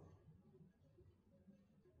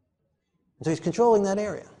 And so he's controlling that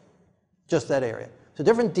area, just that area. So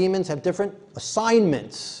different demons have different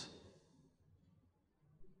assignments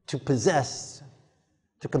to possess,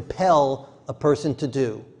 to compel a person to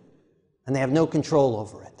do. And they have no control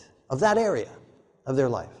over it, of that area of their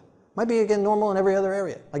life. Might be, again, normal in every other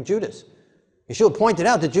area, like Judas. Yeshua pointed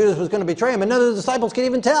out that Judas was going to betray him, and none of the disciples could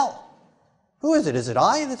even tell. Who is it? Is it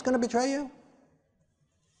I that's going to betray you?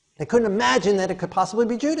 They couldn't imagine that it could possibly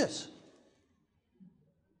be Judas.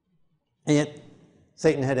 And yet,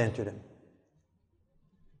 Satan had entered him.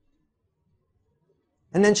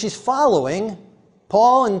 And then she's following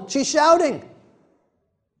Paul, and she's shouting,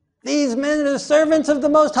 "These men are the servants of the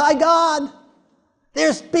Most High God.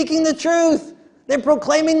 They're speaking the truth. They're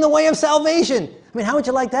proclaiming the way of salvation." I mean, how would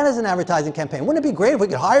you like that as an advertising campaign? Wouldn't it be great if we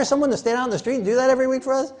could hire someone to stand out on the street and do that every week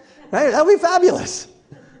for us? Right? That would be fabulous.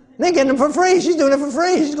 They're getting it for free. She's doing it for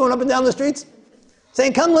free. She's going up and down the streets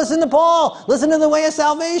saying, "Come listen to Paul. Listen to the way of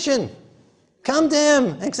salvation. Come to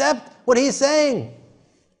him. Accept what he's saying."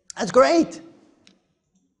 That's great.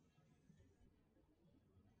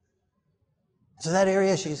 So that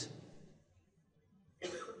area she's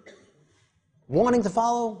wanting to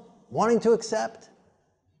follow, wanting to accept.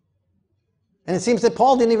 And it seems that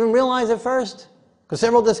Paul didn't even realize at first, because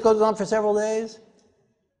this goes on for several days.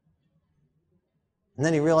 And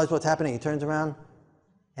then he realized what's happening. He turns around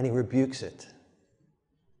and he rebukes it.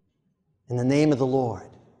 In the name of the Lord,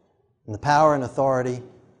 in the power and authority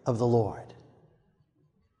of the Lord.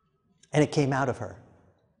 And it came out of her.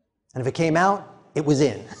 And if it came out, it was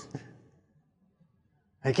in.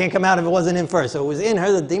 It can't come out if it wasn't in first. So it was in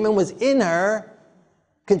her. The demon was in her,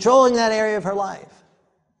 controlling that area of her life.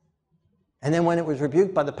 And then when it was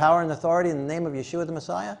rebuked by the power and authority in the name of Yeshua the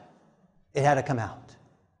Messiah, it had to come out.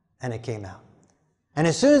 And it came out. And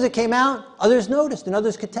as soon as it came out, others noticed and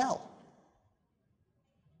others could tell.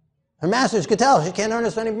 Her masters could tell she can't earn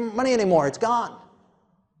us any money anymore. It's gone.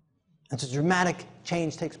 And so a dramatic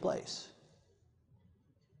change takes place.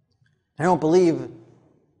 I don't believe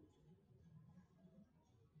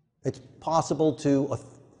it's possible to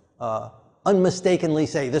unmistakably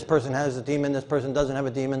say this person has a demon, this person doesn't have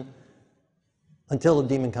a demon, until the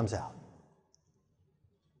demon comes out.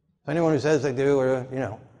 Anyone who says they do, or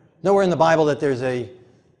nowhere in the Bible that there's a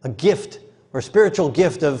gift or spiritual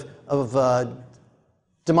gift of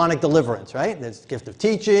demonic deliverance, right? There's a gift of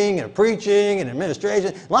teaching and preaching and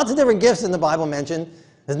administration. Lots of different gifts in the Bible mentioned.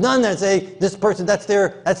 There's none that say this person, that's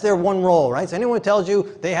their one role, right? So anyone who tells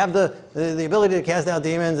you they have the ability to cast out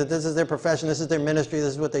demons, that this is their profession, this is their ministry,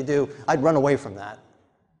 this is what they do, I'd run away from that.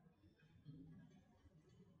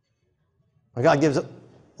 But God gives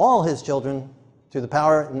all his children through the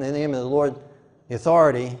power in the name of the Lord, the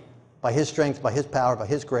authority by his strength, by his power, by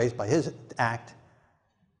his grace, by his act,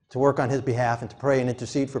 to work on his behalf and to pray and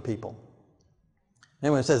intercede for people.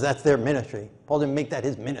 Anyone who says that's their ministry, Paul didn't make that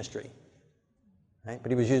his ministry. Right?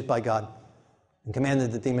 But he was used by God and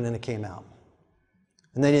commanded the demon and it came out.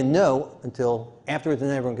 And they didn't know until afterwards,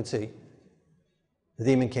 and everyone could see, the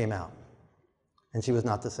demon came out. And she was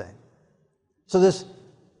not the same. So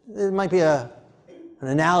there might be an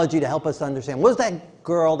analogy to help us understand. Was that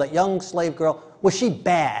girl, that young slave girl, was she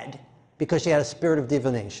bad because she had a spirit of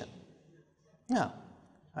divination? No.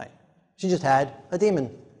 Right. She just had a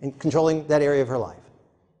demon in controlling that area of her life.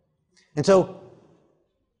 And so,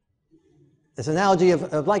 this analogy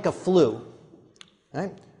of like a flu,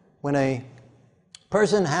 right? When a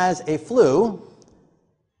person has a flu,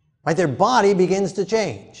 right, their body begins to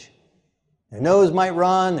change. Their nose might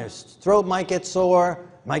run, their throat might get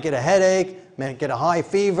sore, might get a headache, might get a high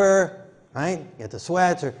fever, right? Get the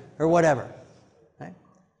sweats or whatever. Right?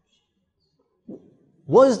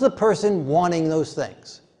 Was the person wanting those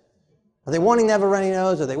things? Are they wanting to have a runny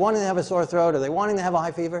nose? Are they wanting to have a sore throat? Are they wanting to have a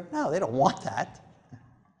high fever? No, they don't want that.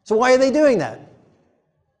 So why are they doing that?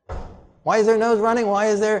 Why is their nose running? Why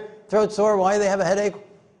is their throat sore? Why do they have a headache?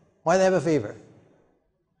 Why do they have a fever?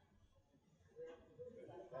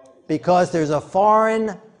 Because there's a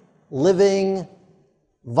foreign living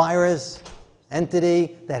virus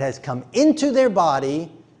entity that has come into their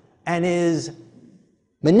body and is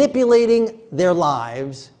manipulating their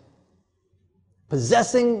lives,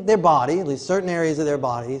 possessing their body, at least certain areas of their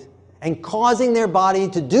bodies, and causing their body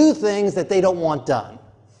to do things that they don't want done.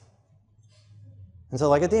 And so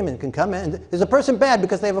like a demon can come in. Is a person bad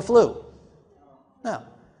because they have a flu? No.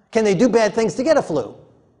 Can they do bad things to get a flu?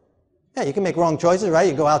 Yeah, you can make wrong choices, right?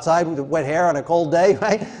 You go outside with wet hair on a cold day,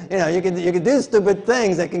 right? You can do stupid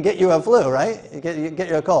things that can get you a flu, right? You get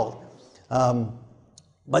you a cold.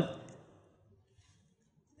 But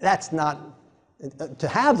that's not, to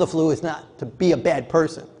have the flu is not to be a bad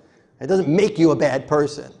person. It doesn't make you a bad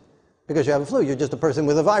person because you have a flu. You're just a person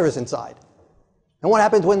with a virus inside. And what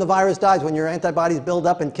happens when the virus dies? When your antibodies build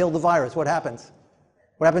up and kill the virus, what happens?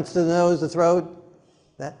 What happens to the nose, the throat?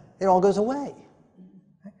 It all goes away.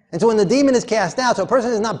 And so when the demon is cast out, so a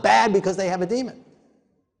person is not bad because they have a demon.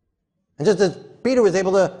 And just as Peter was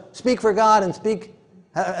able to speak for God and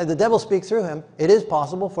the devil speaks through him, it is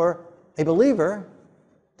possible for a believer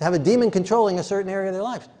to have a demon controlling a certain area of their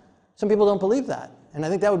life. Some people don't believe that. And I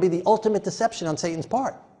think that would be the ultimate deception on Satan's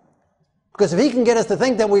part. Because if he can get us to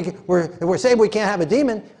think that if we're saved, we can't have a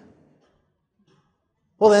demon,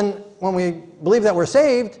 well then, when we believe that we're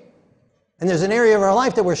saved, and there's an area of our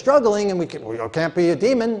life that we're struggling and we can't be a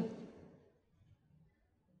demon,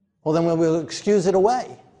 well then we'll excuse it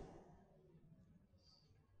away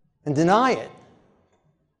and deny it.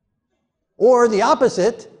 Or the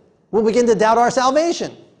opposite, we'll begin to doubt our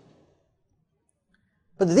salvation.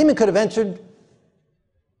 But the demon could have entered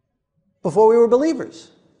before we were believers.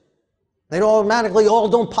 They automatically all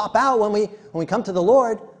don't pop out when we come to the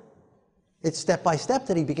Lord. It's step by step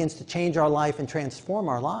that he begins to change our life and transform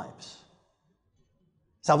our lives.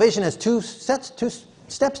 Salvation has two steps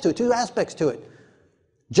to it, two aspects to it.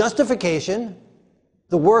 Justification,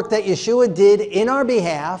 the work that Yeshua did in our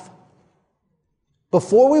behalf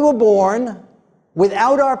before we were born,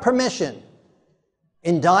 without our permission,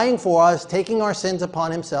 in dying for us, taking our sins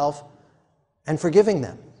upon himself, and forgiving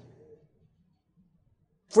them.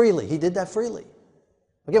 Freely. He did that freely.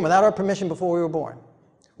 Again, without our permission before we were born.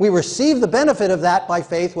 We receive the benefit of that by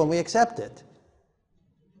faith when we accept it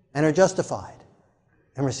and are justified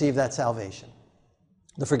and receive that salvation,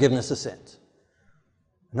 the forgiveness of sins.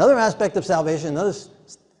 Another aspect of salvation, another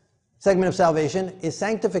segment of salvation is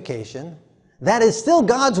sanctification. That is still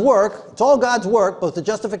God's work. It's all God's work, both the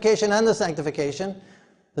justification and the sanctification,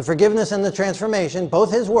 the forgiveness and the transformation,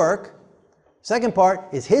 both his work. Second part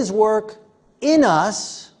is his work in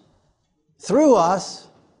us, through us,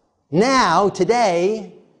 now,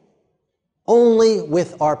 today, only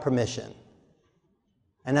with our permission.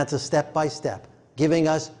 And that's a step by step, giving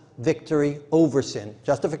us victory over sin.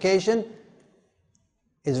 Justification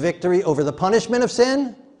is victory over the punishment of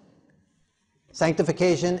sin.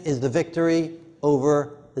 Sanctification is the victory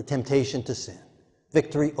over the temptation to sin.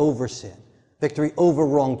 Victory over sin. Victory over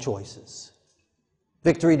wrong choices.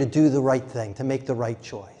 Victory to do the right thing, to make the right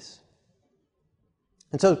choice.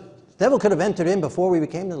 And so the devil could have entered in before we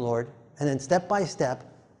became the Lord, and then step by step,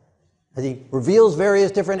 as he reveals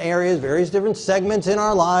various different areas, various different segments in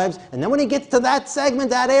our lives, and then when he gets to that segment,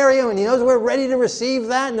 that area, and he knows we're ready to receive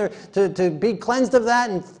that, and to be cleansed of that,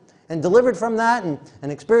 and delivered from that,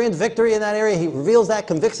 and experience victory in that area, he reveals that,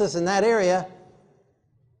 convicts us in that area.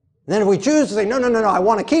 And then if we choose to say, no, I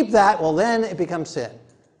want to keep that, well, then it becomes sin.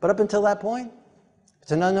 But up until that point,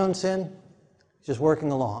 it's an unknown sin. He's just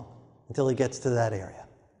working along until he gets to that area.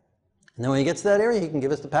 And then when he gets to that area, he can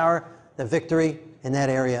give us the power, the victory in that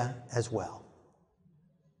area as well.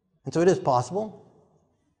 And so it is possible.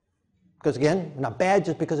 Because again, we're not bad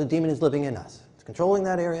just because a demon is living in us. It's controlling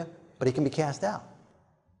that area, but he can be cast out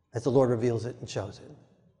as the Lord reveals it and shows it.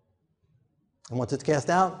 And once it's cast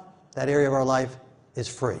out, that area of our life is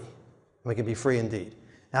free. We can be free indeed.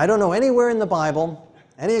 Now, I don't know anywhere in the Bible,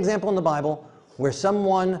 any example in the Bible, where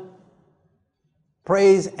someone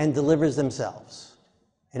prays and delivers themselves.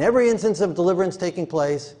 In every instance of deliverance taking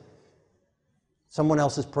place, someone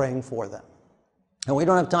else is praying for them. And we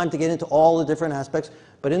don't have time to get into all the different aspects,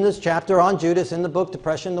 but in this chapter on Judas, in the book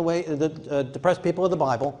Depression, the Depressed People of the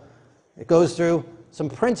Bible, it goes through some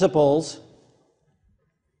principles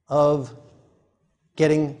of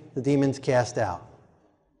getting the demons cast out.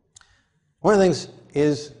 One of the things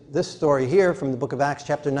is this story here from the book of Acts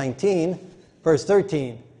chapter 19, verse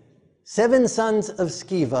 13. 7 sons of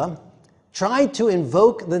Sceva tried to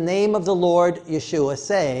invoke the name of the Lord Yeshua,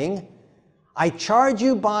 saying, I charge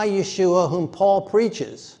you by Yeshua whom Paul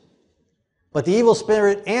preaches. But the evil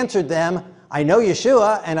spirit answered them, I know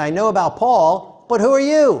Yeshua and I know about Paul, but who are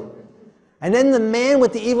you? And then the man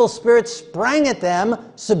with the evil spirit sprang at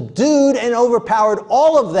them, subdued and overpowered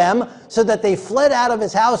all of them, so that they fled out of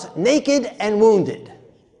his house naked and wounded.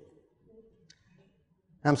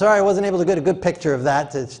 I'm sorry I wasn't able to get a good picture of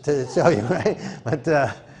that to show you, right? But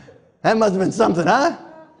that must have been something, huh?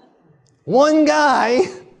 One guy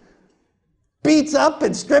beats up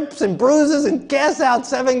and strips and bruises and casts out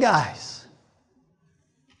 7 guys.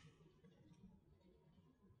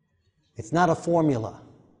 It's not a formula.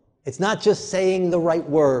 It's not just saying the right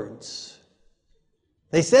words.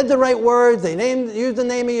 They said the right words. They used the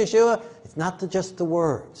name of Yeshua. It's not just the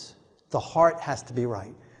words. The heart has to be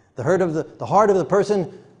right. The heart of the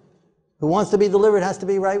person who wants to be delivered has to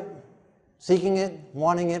be right, seeking it,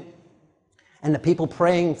 wanting it. And the people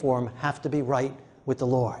praying for him have to be right with the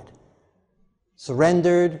Lord.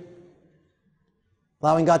 Surrendered,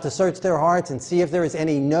 allowing God to search their hearts and see if there is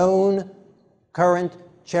any known, current,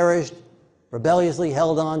 cherished, rebelliously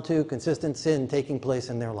held on to, consistent sin taking place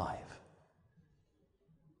in their life.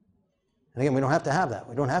 And again, we don't have to have that.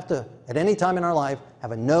 We don't have to, at any time in our life,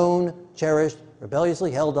 have a known, cherished,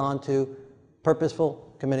 rebelliously held on to,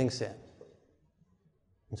 purposeful, committing sin.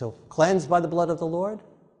 And so, cleansed by the blood of the Lord,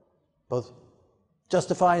 both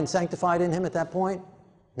justified and sanctified in him at that point,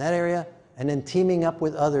 in that area, and then teaming up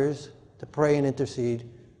with others to pray and intercede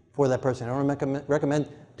for that person. I don't recommend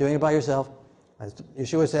doing it by yourself. As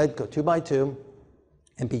Yeshua said, go 2 by 2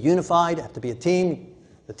 and be unified. Have to be a team.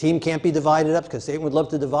 The team can't be divided up because Satan would love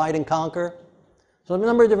to divide and conquer. So a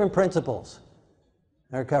number of different principles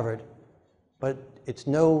are covered. But it's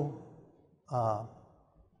no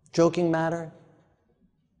joking matter.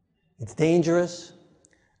 It's dangerous.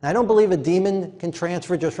 And I don't believe a demon can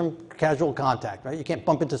transfer just from casual contact, right? You can't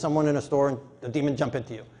bump into someone in a store and the demon jump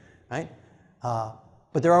into you, right?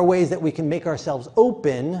 But there are ways that we can make ourselves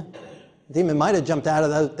open. The demon might have jumped out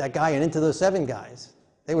of that guy and into those 7 guys.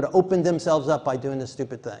 They would have opened themselves up by doing this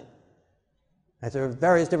stupid thing. Right? There are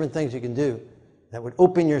various different things you can do that would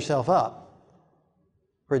open yourself up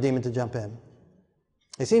for a demon to jump in.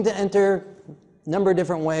 They seem to enter a number of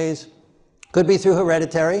different ways. Could be through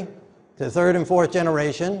hereditary, to the 3rd and 4th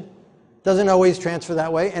generation. Doesn't always transfer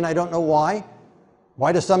that way, and I don't know why.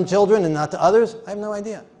 Why to some children and not to others? I have no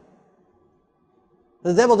idea.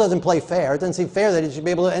 The devil doesn't play fair. It doesn't seem fair that he should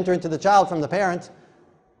be able to enter into the child from the parents.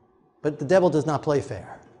 But the devil does not play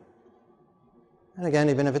fair. And again,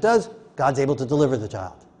 even if it does, God's able to deliver the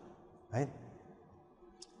child. Right?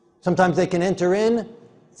 Sometimes they can enter in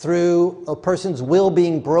through a person's will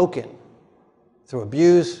being broken. Through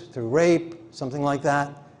abuse, through rape, something like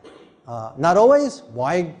that. Not always.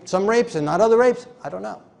 Why some rapes and not other rapes? I don't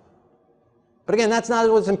know. But again, that's not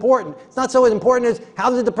what's important. It's not so important as how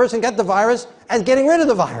did the person get the virus as getting rid of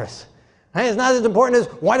the virus. Right? It's not as important as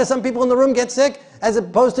why do some people in the room get sick, as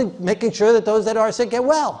opposed to making sure that those that are sick get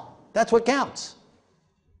well. That's what counts.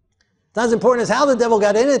 It's not as important as how the devil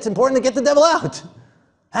got in. It's important to get the devil out.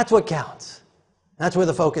 That's what counts. That's where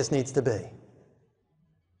the focus needs to be.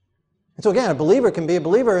 And so again, a believer can be a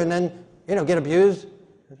believer and then, get abused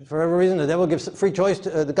for whatever reason. The devil gives free choice.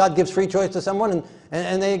 God gives free choice to someone,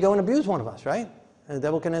 and they go and abuse one of us, right? And the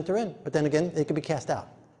devil can enter in, but then again, it can be cast out.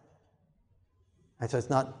 And so it's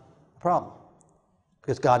not a problem,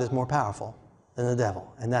 because God is more powerful than the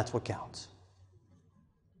devil, and that's what counts.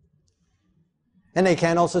 And they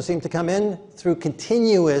can also seem to come in through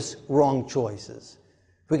continuous wrong choices.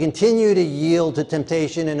 If we continue to yield to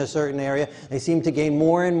temptation in a certain area, they seem to gain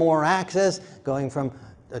more and more access, going from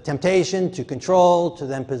temptation to control to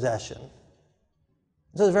then possession.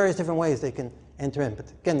 So there's various different ways they can enter in. But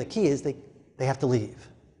again, the key is they have to leave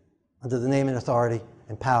under the name and authority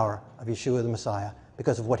and power of Yeshua the Messiah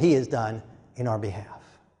because of what he has done in our behalf.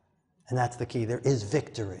 And that's the key. There is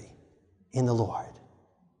victory in the Lord.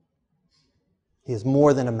 He is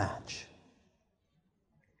more than a match.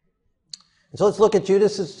 And so let's look at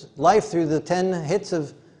Judas's life through the 10 hits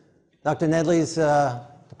of Dr. Nedley's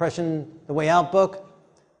Depression, The Way Out book.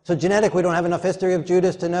 So genetic, we don't have enough history of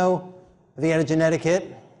Judas to know if he had a genetic hit.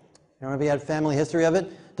 We don't know if he had family history of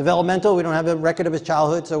it. Developmental, we don't have a record of his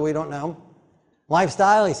childhood, so we don't know.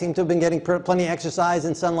 Lifestyle, he seemed to have been getting plenty of exercise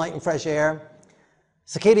and sunlight and fresh air.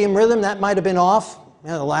 Circadian rhythm, that might have been off.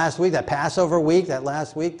 The last week, that Passover week, that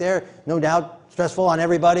last week there, no doubt stressful on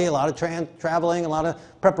everybody, a lot of traveling, a lot of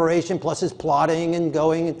preparation, plus his plotting and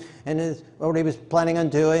going and what he was planning on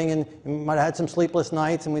doing, and he might have had some sleepless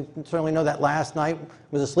nights, and we certainly know that last night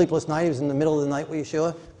was a sleepless night. He was in the middle of the night with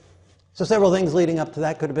Yeshua. So several things leading up to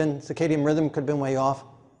that could have been, circadian rhythm could have been way off.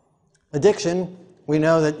 Addiction, we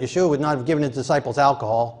know that Yeshua would not have given his disciples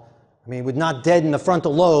alcohol. He would not deaden the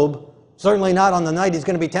frontal lobe, certainly not on the night he's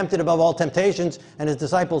going to be tempted above all temptations, and his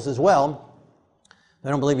disciples as well. I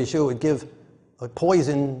don't believe Yeshua would give a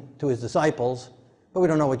poison to his disciples, but we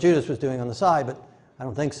don't know what Judas was doing on the side, but I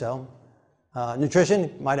don't think so.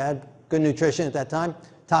 Nutrition, might have had good nutrition at that time.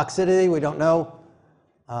 Toxicity, we don't know.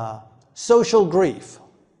 Social grief.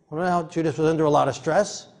 We don't know how Judas was under a lot of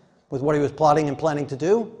stress with what he was plotting and planning to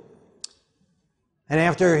do. And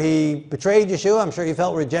after he betrayed Yeshua, I'm sure he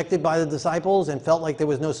felt rejected by the disciples and felt like there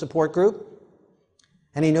was no support group.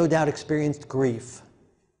 And he no doubt experienced grief.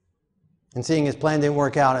 And seeing his plan didn't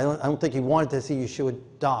work out, I don't think he wanted to see Yeshua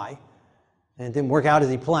die. And it didn't work out as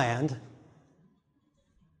he planned.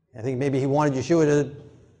 I think maybe he wanted Yeshua to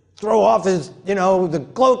throw off his, the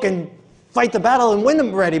cloak and fight the battle and win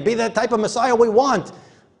them already. Be that type of Messiah we want,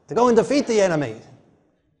 to go and defeat the enemy.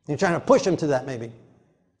 You're trying to push him to that maybe.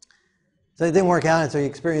 So it didn't work out, and so he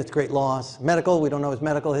experienced great loss. Medical, we don't know his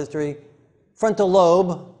medical history. Frontal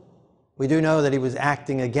lobe, we do know that he was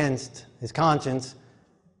acting against his conscience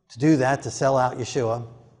to do that, to sell out Yeshua.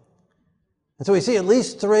 And so we see at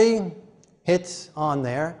least 3 hits on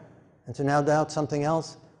there, and so no doubt something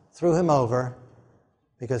else threw him over,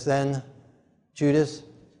 because then Judas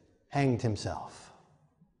hanged himself.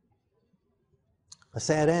 A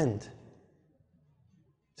sad end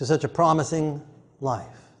to such a promising life.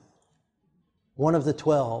 One of the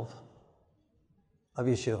 12 of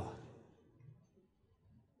Yeshua.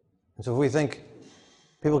 And so if we think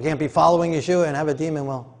people can't be following Yeshua and have a demon,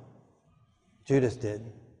 well, Judas did.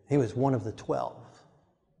 He was one of the 12.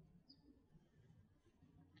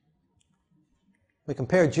 We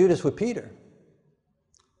compare Judas with Peter.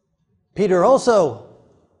 Peter also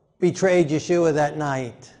betrayed Yeshua that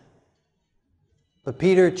night. But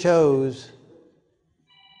Peter chose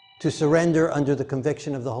to surrender under the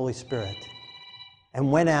conviction of the Holy Spirit and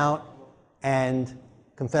went out and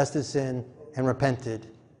confessed his sin and repented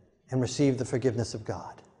and received the forgiveness of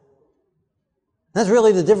God. That's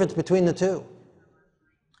really the difference between the two.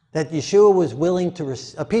 That Yeshua was willing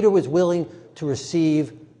to, Peter was willing to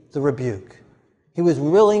receive the rebuke. He was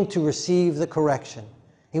willing to receive the correction.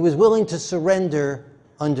 He was willing to surrender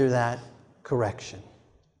under that correction.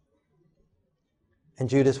 And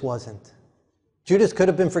Judas wasn't. Judas could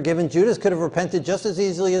have been forgiven. Judas could have repented just as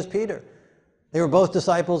easily as Peter. They were both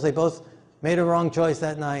disciples. They both made a wrong choice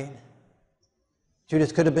that night.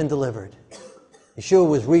 Judas could have been delivered. Yeshua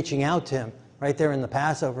was reaching out to him right there in the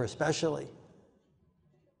Passover especially,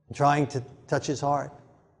 and trying to touch his heart.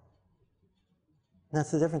 And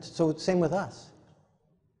that's the difference. So same with us.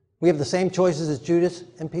 We have the same choices as Judas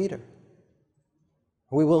and Peter.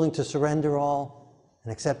 Are we willing to surrender all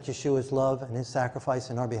and accept Yeshua's love and his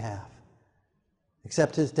sacrifice in our behalf?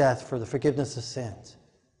 Accept his death for the forgiveness of sins?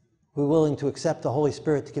 Are we willing to accept the Holy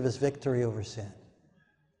Spirit to give us victory over sin?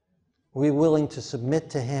 Are we willing to submit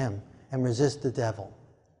to him and resist the devil.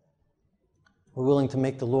 We're willing to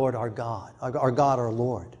make the Lord our God our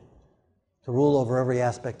Lord, to rule over every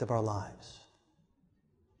aspect of our lives,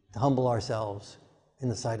 to humble ourselves in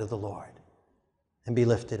the sight of the Lord and be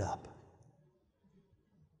lifted up.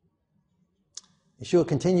 Yeshua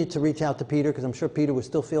continued to reach out to Peter, because I'm sure Peter was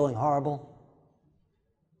still feeling horrible.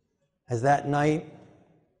 As that night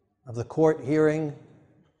of the court hearing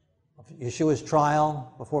of Yeshua's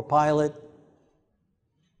trial before Pilate,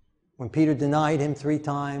 when Peter denied him 3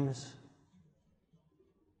 times,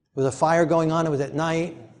 there was a fire going on. It was at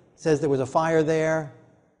night. It says there was a fire there.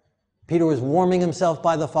 Peter was warming himself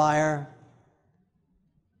by the fire.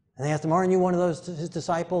 And they asked him, aren't you one of his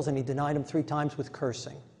disciples? And he denied him 3 times with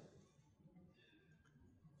cursing.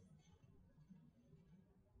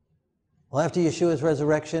 Well, after Yeshua's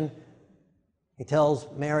resurrection, he tells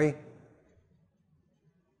Mary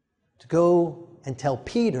to go and tell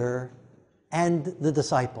Peter and the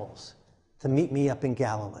disciples to meet me up in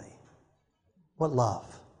Galilee. What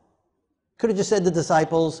love. Could have just said the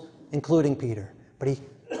disciples, including Peter, but he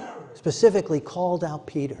specifically called out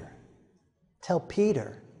Peter. Tell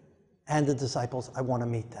Peter and the disciples, I want to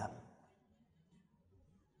meet them.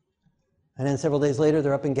 And then several days later,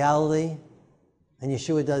 they're up in Galilee, and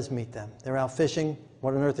Yeshua does meet them. They're out fishing.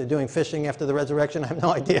 What on earth they're doing fishing after the resurrection? I have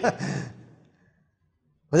no idea.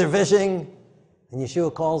 But they're fishing, and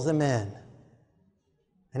Yeshua calls them in.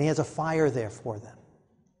 And he has a fire there for them.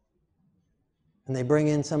 And they bring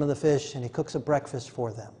in some of the fish, and he cooks a breakfast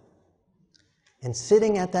for them. And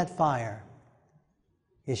sitting at that fire,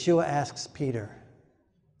 Yeshua asks Peter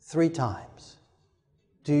 3 times,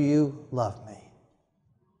 do you love me?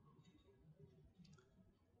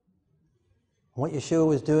 What Yeshua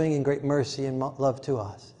was doing in great mercy and love to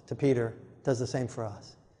us, to Peter, does the same for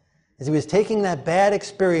us. As he was taking that bad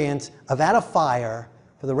experience of at a fire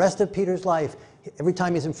for the rest of Peter's life, every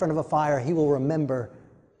time he's in front of a fire, he will remember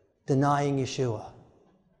denying Yeshua.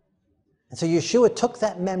 And so Yeshua took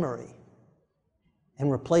that memory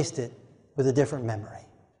and replaced it with a different memory.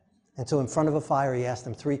 And so in front of a fire, he asked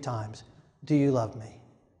them 3 times, do you love me?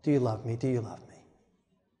 Do you love me? Do you love me?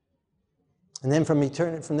 And then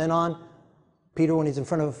from then on, Peter, when he's in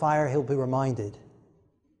front of a fire, he'll be reminded,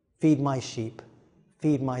 feed my sheep,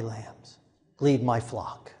 feed my lambs, lead my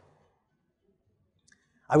flock.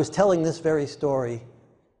 I was telling this very story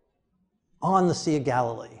on the Sea of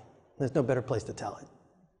Galilee. There's no better place to tell it.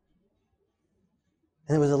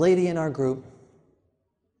 And there was a lady in our group,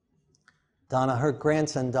 Donna, her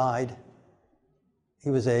grandson died. He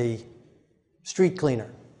was a street cleaner.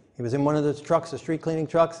 He was in one of those trucks, the street cleaning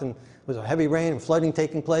trucks, and it was a heavy rain and flooding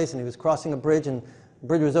taking place, and he was crossing a bridge, and the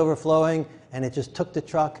bridge was overflowing, and it just took the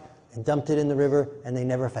truck and dumped it in the river, and they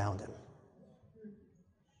never found him.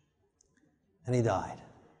 And he died.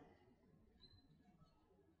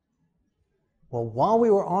 Well, while we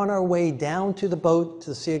were on our way down to the boat to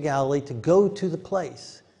the Sea of Galilee to go to the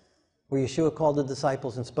place where Yeshua called the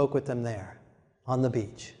disciples and spoke with them there on the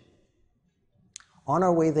beach, on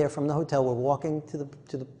our way there from the hotel, we're walking to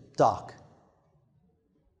the dock.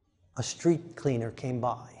 A street cleaner came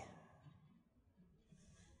by.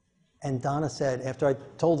 And Donna said, after I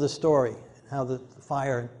told this story, how the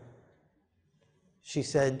fire, she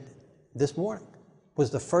said, this morning was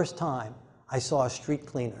the first time I saw a street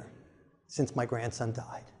cleaner since my grandson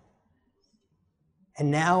died. And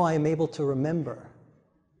now I am able to remember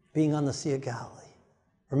being on the Sea of Galilee,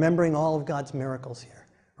 remembering all of God's miracles here,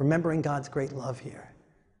 remembering God's great love here,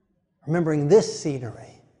 remembering this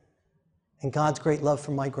scenery and God's great love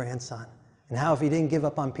for my grandson, and how if he didn't give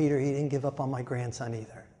up on Peter, he didn't give up on my grandson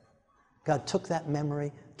either. God took that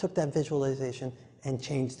memory, took that visualization, and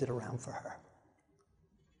changed it around for her.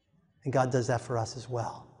 And God does that for us as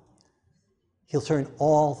well. He'll turn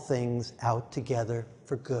all things out together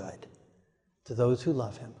for good to those who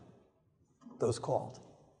love him, those called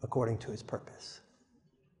according to his purpose.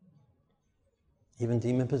 Even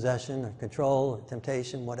demon possession or control or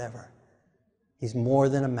temptation, whatever. He's more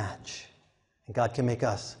than a match. And God can make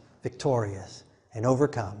us victorious and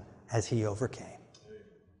overcome as he overcame.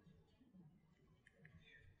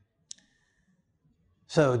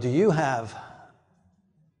 So, do you have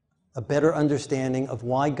a better understanding of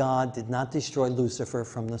why God did not destroy Lucifer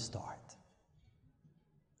from the start?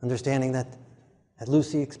 Understanding that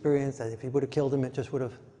Lucy experienced, that if he would have killed him, it just would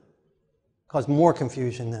have caused more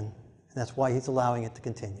confusion, and that's why he's allowing it to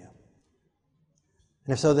continue.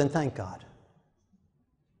 And if so, then thank God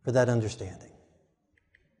for that understanding.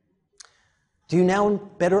 Do you now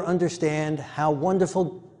better understand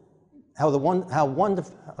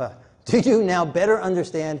do you now better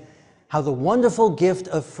understand how the wonderful gift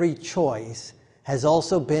of free choice has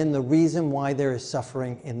also been the reason why there is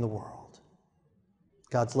suffering in the world?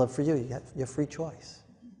 God's love for you. You have free choice.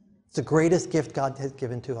 It's the greatest gift God has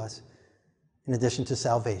given to us in addition to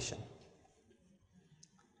salvation.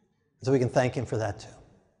 So we can thank him for that too.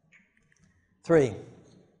 3,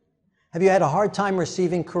 have you had a hard time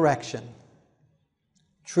receiving correction?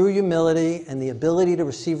 True humility and the ability to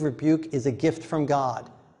receive rebuke is a gift from God.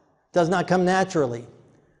 It does not come naturally.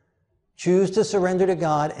 Choose to surrender to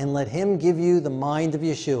God and let him give you the mind of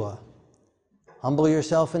Yeshua. Humble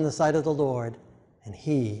yourself in the sight of the Lord, and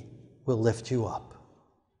he will lift you up.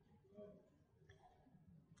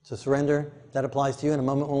 So surrender, that applies to you in a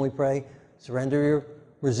moment when we pray. Surrender your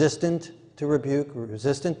resistant to rebuke,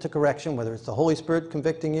 resistant to correction, whether it's the Holy Spirit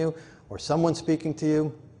convicting you or someone speaking to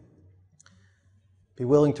you. Be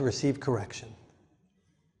willing to receive correction.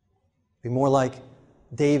 Be more like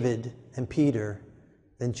David and Peter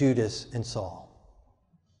than Judas and Saul.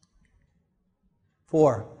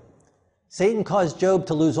 4, Satan caused Job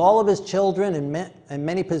to lose all of his children and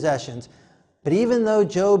many possessions. But even though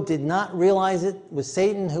Job did not realize it was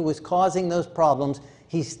Satan who was causing those problems,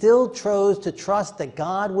 he still chose to trust that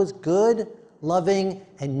God was good, loving,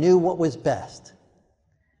 and knew what was best.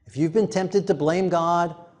 If you've been tempted to blame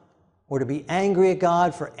God or to be angry at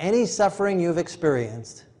God for any suffering you've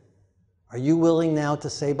experienced, are you willing now to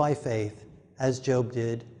say by faith, as Job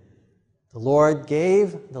did, the Lord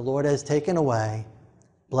gave, the Lord has taken away,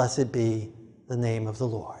 blessed be the name of the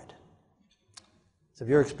Lord. So if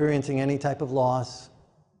you're experiencing any type of loss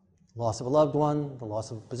of a loved one, the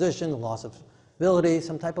loss of a position, the loss of ability,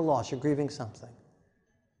 some type of loss, you're grieving something,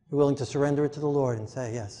 you're willing to surrender it to the Lord and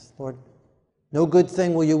say, yes, Lord, no good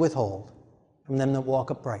thing will you withhold from them that walk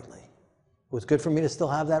uprightly. If it was good for me to still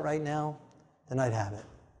have that right now, then I'd have it.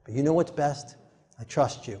 But you know what's best. I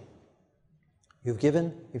trust you. You've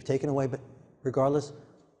given, you've taken away, but regardless,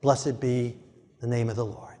 blessed be the name of the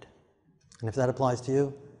Lord. And if that applies to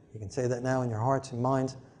you, you can say that now in your hearts and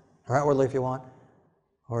minds, or outwardly if you want,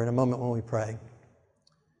 or in a moment when we pray.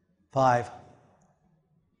 5,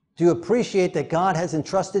 do you appreciate that God has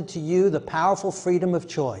entrusted to you the powerful freedom of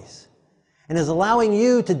choice and is allowing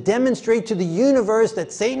you to demonstrate to the universe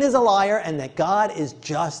that Satan is a liar and that God is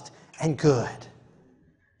just and good?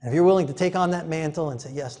 And if you're willing to take on that mantle and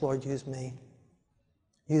say, yes, Lord, use me.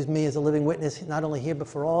 Use me as a living witness, not only here, but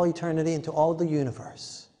for all eternity and to all the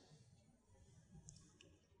universe.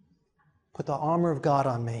 Put the armor of God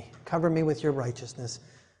on me. Cover me with your righteousness.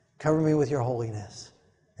 Cover me with your holiness.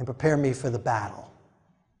 And prepare me for the battle.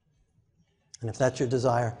 And if that's your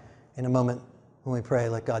desire, in a moment when we pray,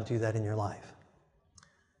 let God do that in your life.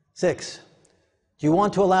 6, do you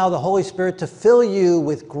want to allow the Holy Spirit to fill you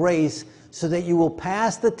with grace so that you will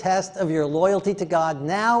pass the test of your loyalty to God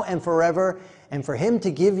now and forever, and for him to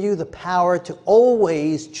give you the power to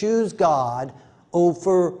always choose God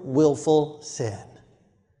over willful sin?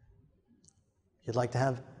 If you'd like to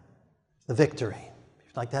have the victory, if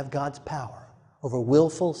you'd like to have God's power over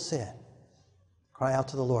willful sin, cry out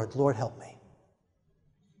to the Lord, Lord, help me.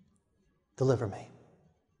 Deliver me.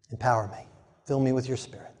 Empower me. Fill me with your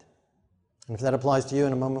Spirit. And if that applies to you,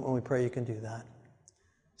 in a moment when we pray, you can do that.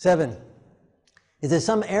 7, is there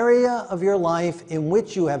some area of your life in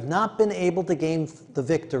which you have not been able to gain the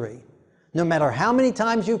victory, no matter how many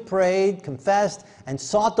times you've prayed, confessed, and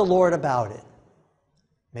sought the Lord about it?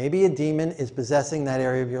 Maybe a demon is possessing that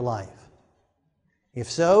area of your life. If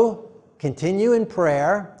so, continue in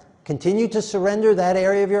prayer. Continue to surrender that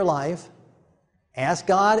area of your life. Ask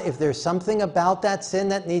God if there's something about that sin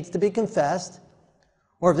that needs to be confessed,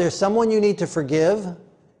 or if there's someone you need to forgive.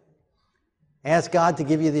 Ask God to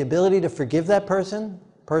give you the ability to forgive that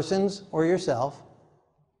persons, or yourself.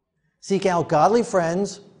 Seek out godly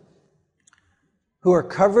friends who are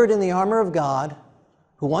covered in the armor of God,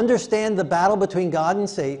 who understand the battle between God and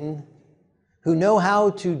Satan, who know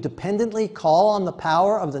how to dependently call on the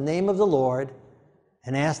power of the name of the Lord,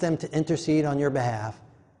 and ask them to intercede on your behalf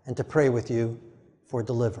and to pray with you for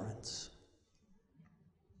deliverance.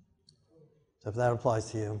 So if that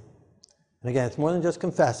applies to you. And again, it's more than just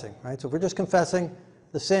confessing, right? So if we're just confessing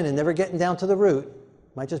the sin and never getting down to the root,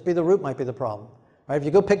 might just be the root might be the problem, right? If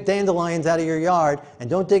you go pick dandelions out of your yard and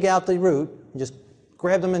don't dig out the root, and just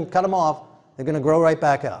grab them and cut them off, they're going to grow right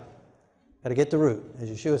back up. Got to get the root, as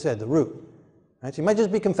Yeshua said, the root. Right? So you might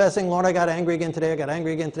just be confessing, Lord, I got angry again today, I got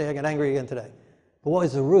angry again today, I got angry again today. But what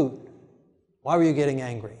is the root? Why were you getting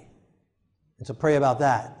angry? And so pray about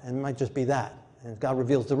that, and it might just be that. And God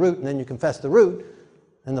reveals the root, and then you confess the root,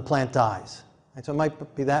 and the plant dies. And so it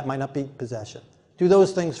might be that, might not be possession. Do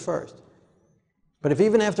those things first. But if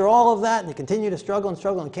even after all of that, and you continue to struggle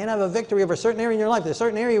and can't have a victory over a certain area in your life, there's a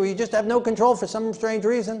certain area where you just have no control for some strange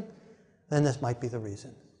reason, then this might be the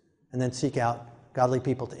reason. And then seek out godly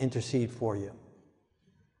people to intercede for you.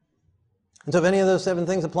 And so if any of those 7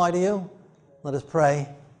 things apply to you, let us pray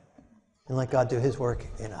and let God do his work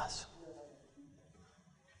in us.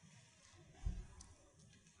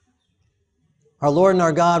 Our Lord and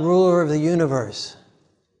our God, ruler of the universe,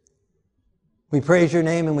 we praise your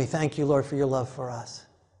name and we thank you, Lord, for your love for us.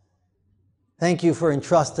 Thank you for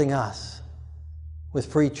entrusting us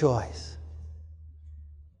with free choice.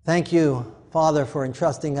 Thank you, Father, for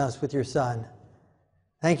entrusting us with your Son.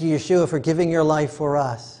 Thank you, Yeshua, for giving your life for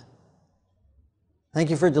us. Thank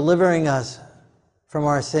you for delivering us from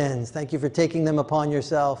our sins. Thank you for taking them upon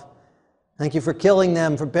yourself. Thank you for killing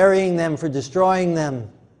them, for burying them, for destroying them,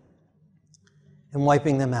 and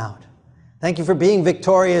wiping them out. Thank you for being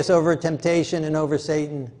victorious over temptation and over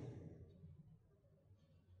Satan.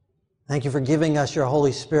 Thank you for giving us your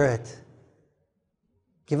Holy Spirit.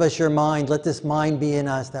 Give us your mind. Let this mind be in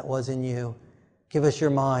us that was in you. Give us your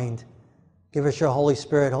mind. Give us your Holy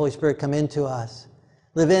Spirit. Holy Spirit, come into us.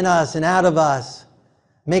 Live in us and out of us.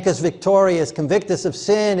 Make us victorious. Convict us of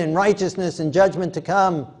sin and righteousness and judgment to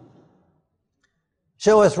come.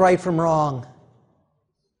 Show us right from wrong.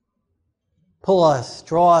 Pull us,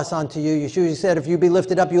 draw us unto you. Yeshua said, if you be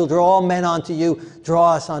lifted up, you'll draw all men unto you.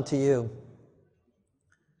 Draw us unto you.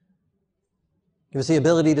 Give us the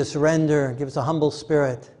ability to surrender. Give us a humble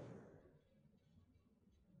spirit.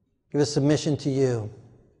 Give us submission to you.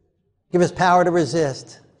 Give us power to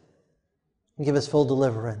resist. And give us full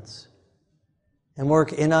deliverance. And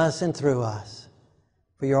work in us and through us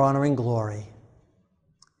for your honor and glory.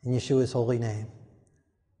 In Yeshua's holy name.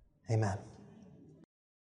 Amen.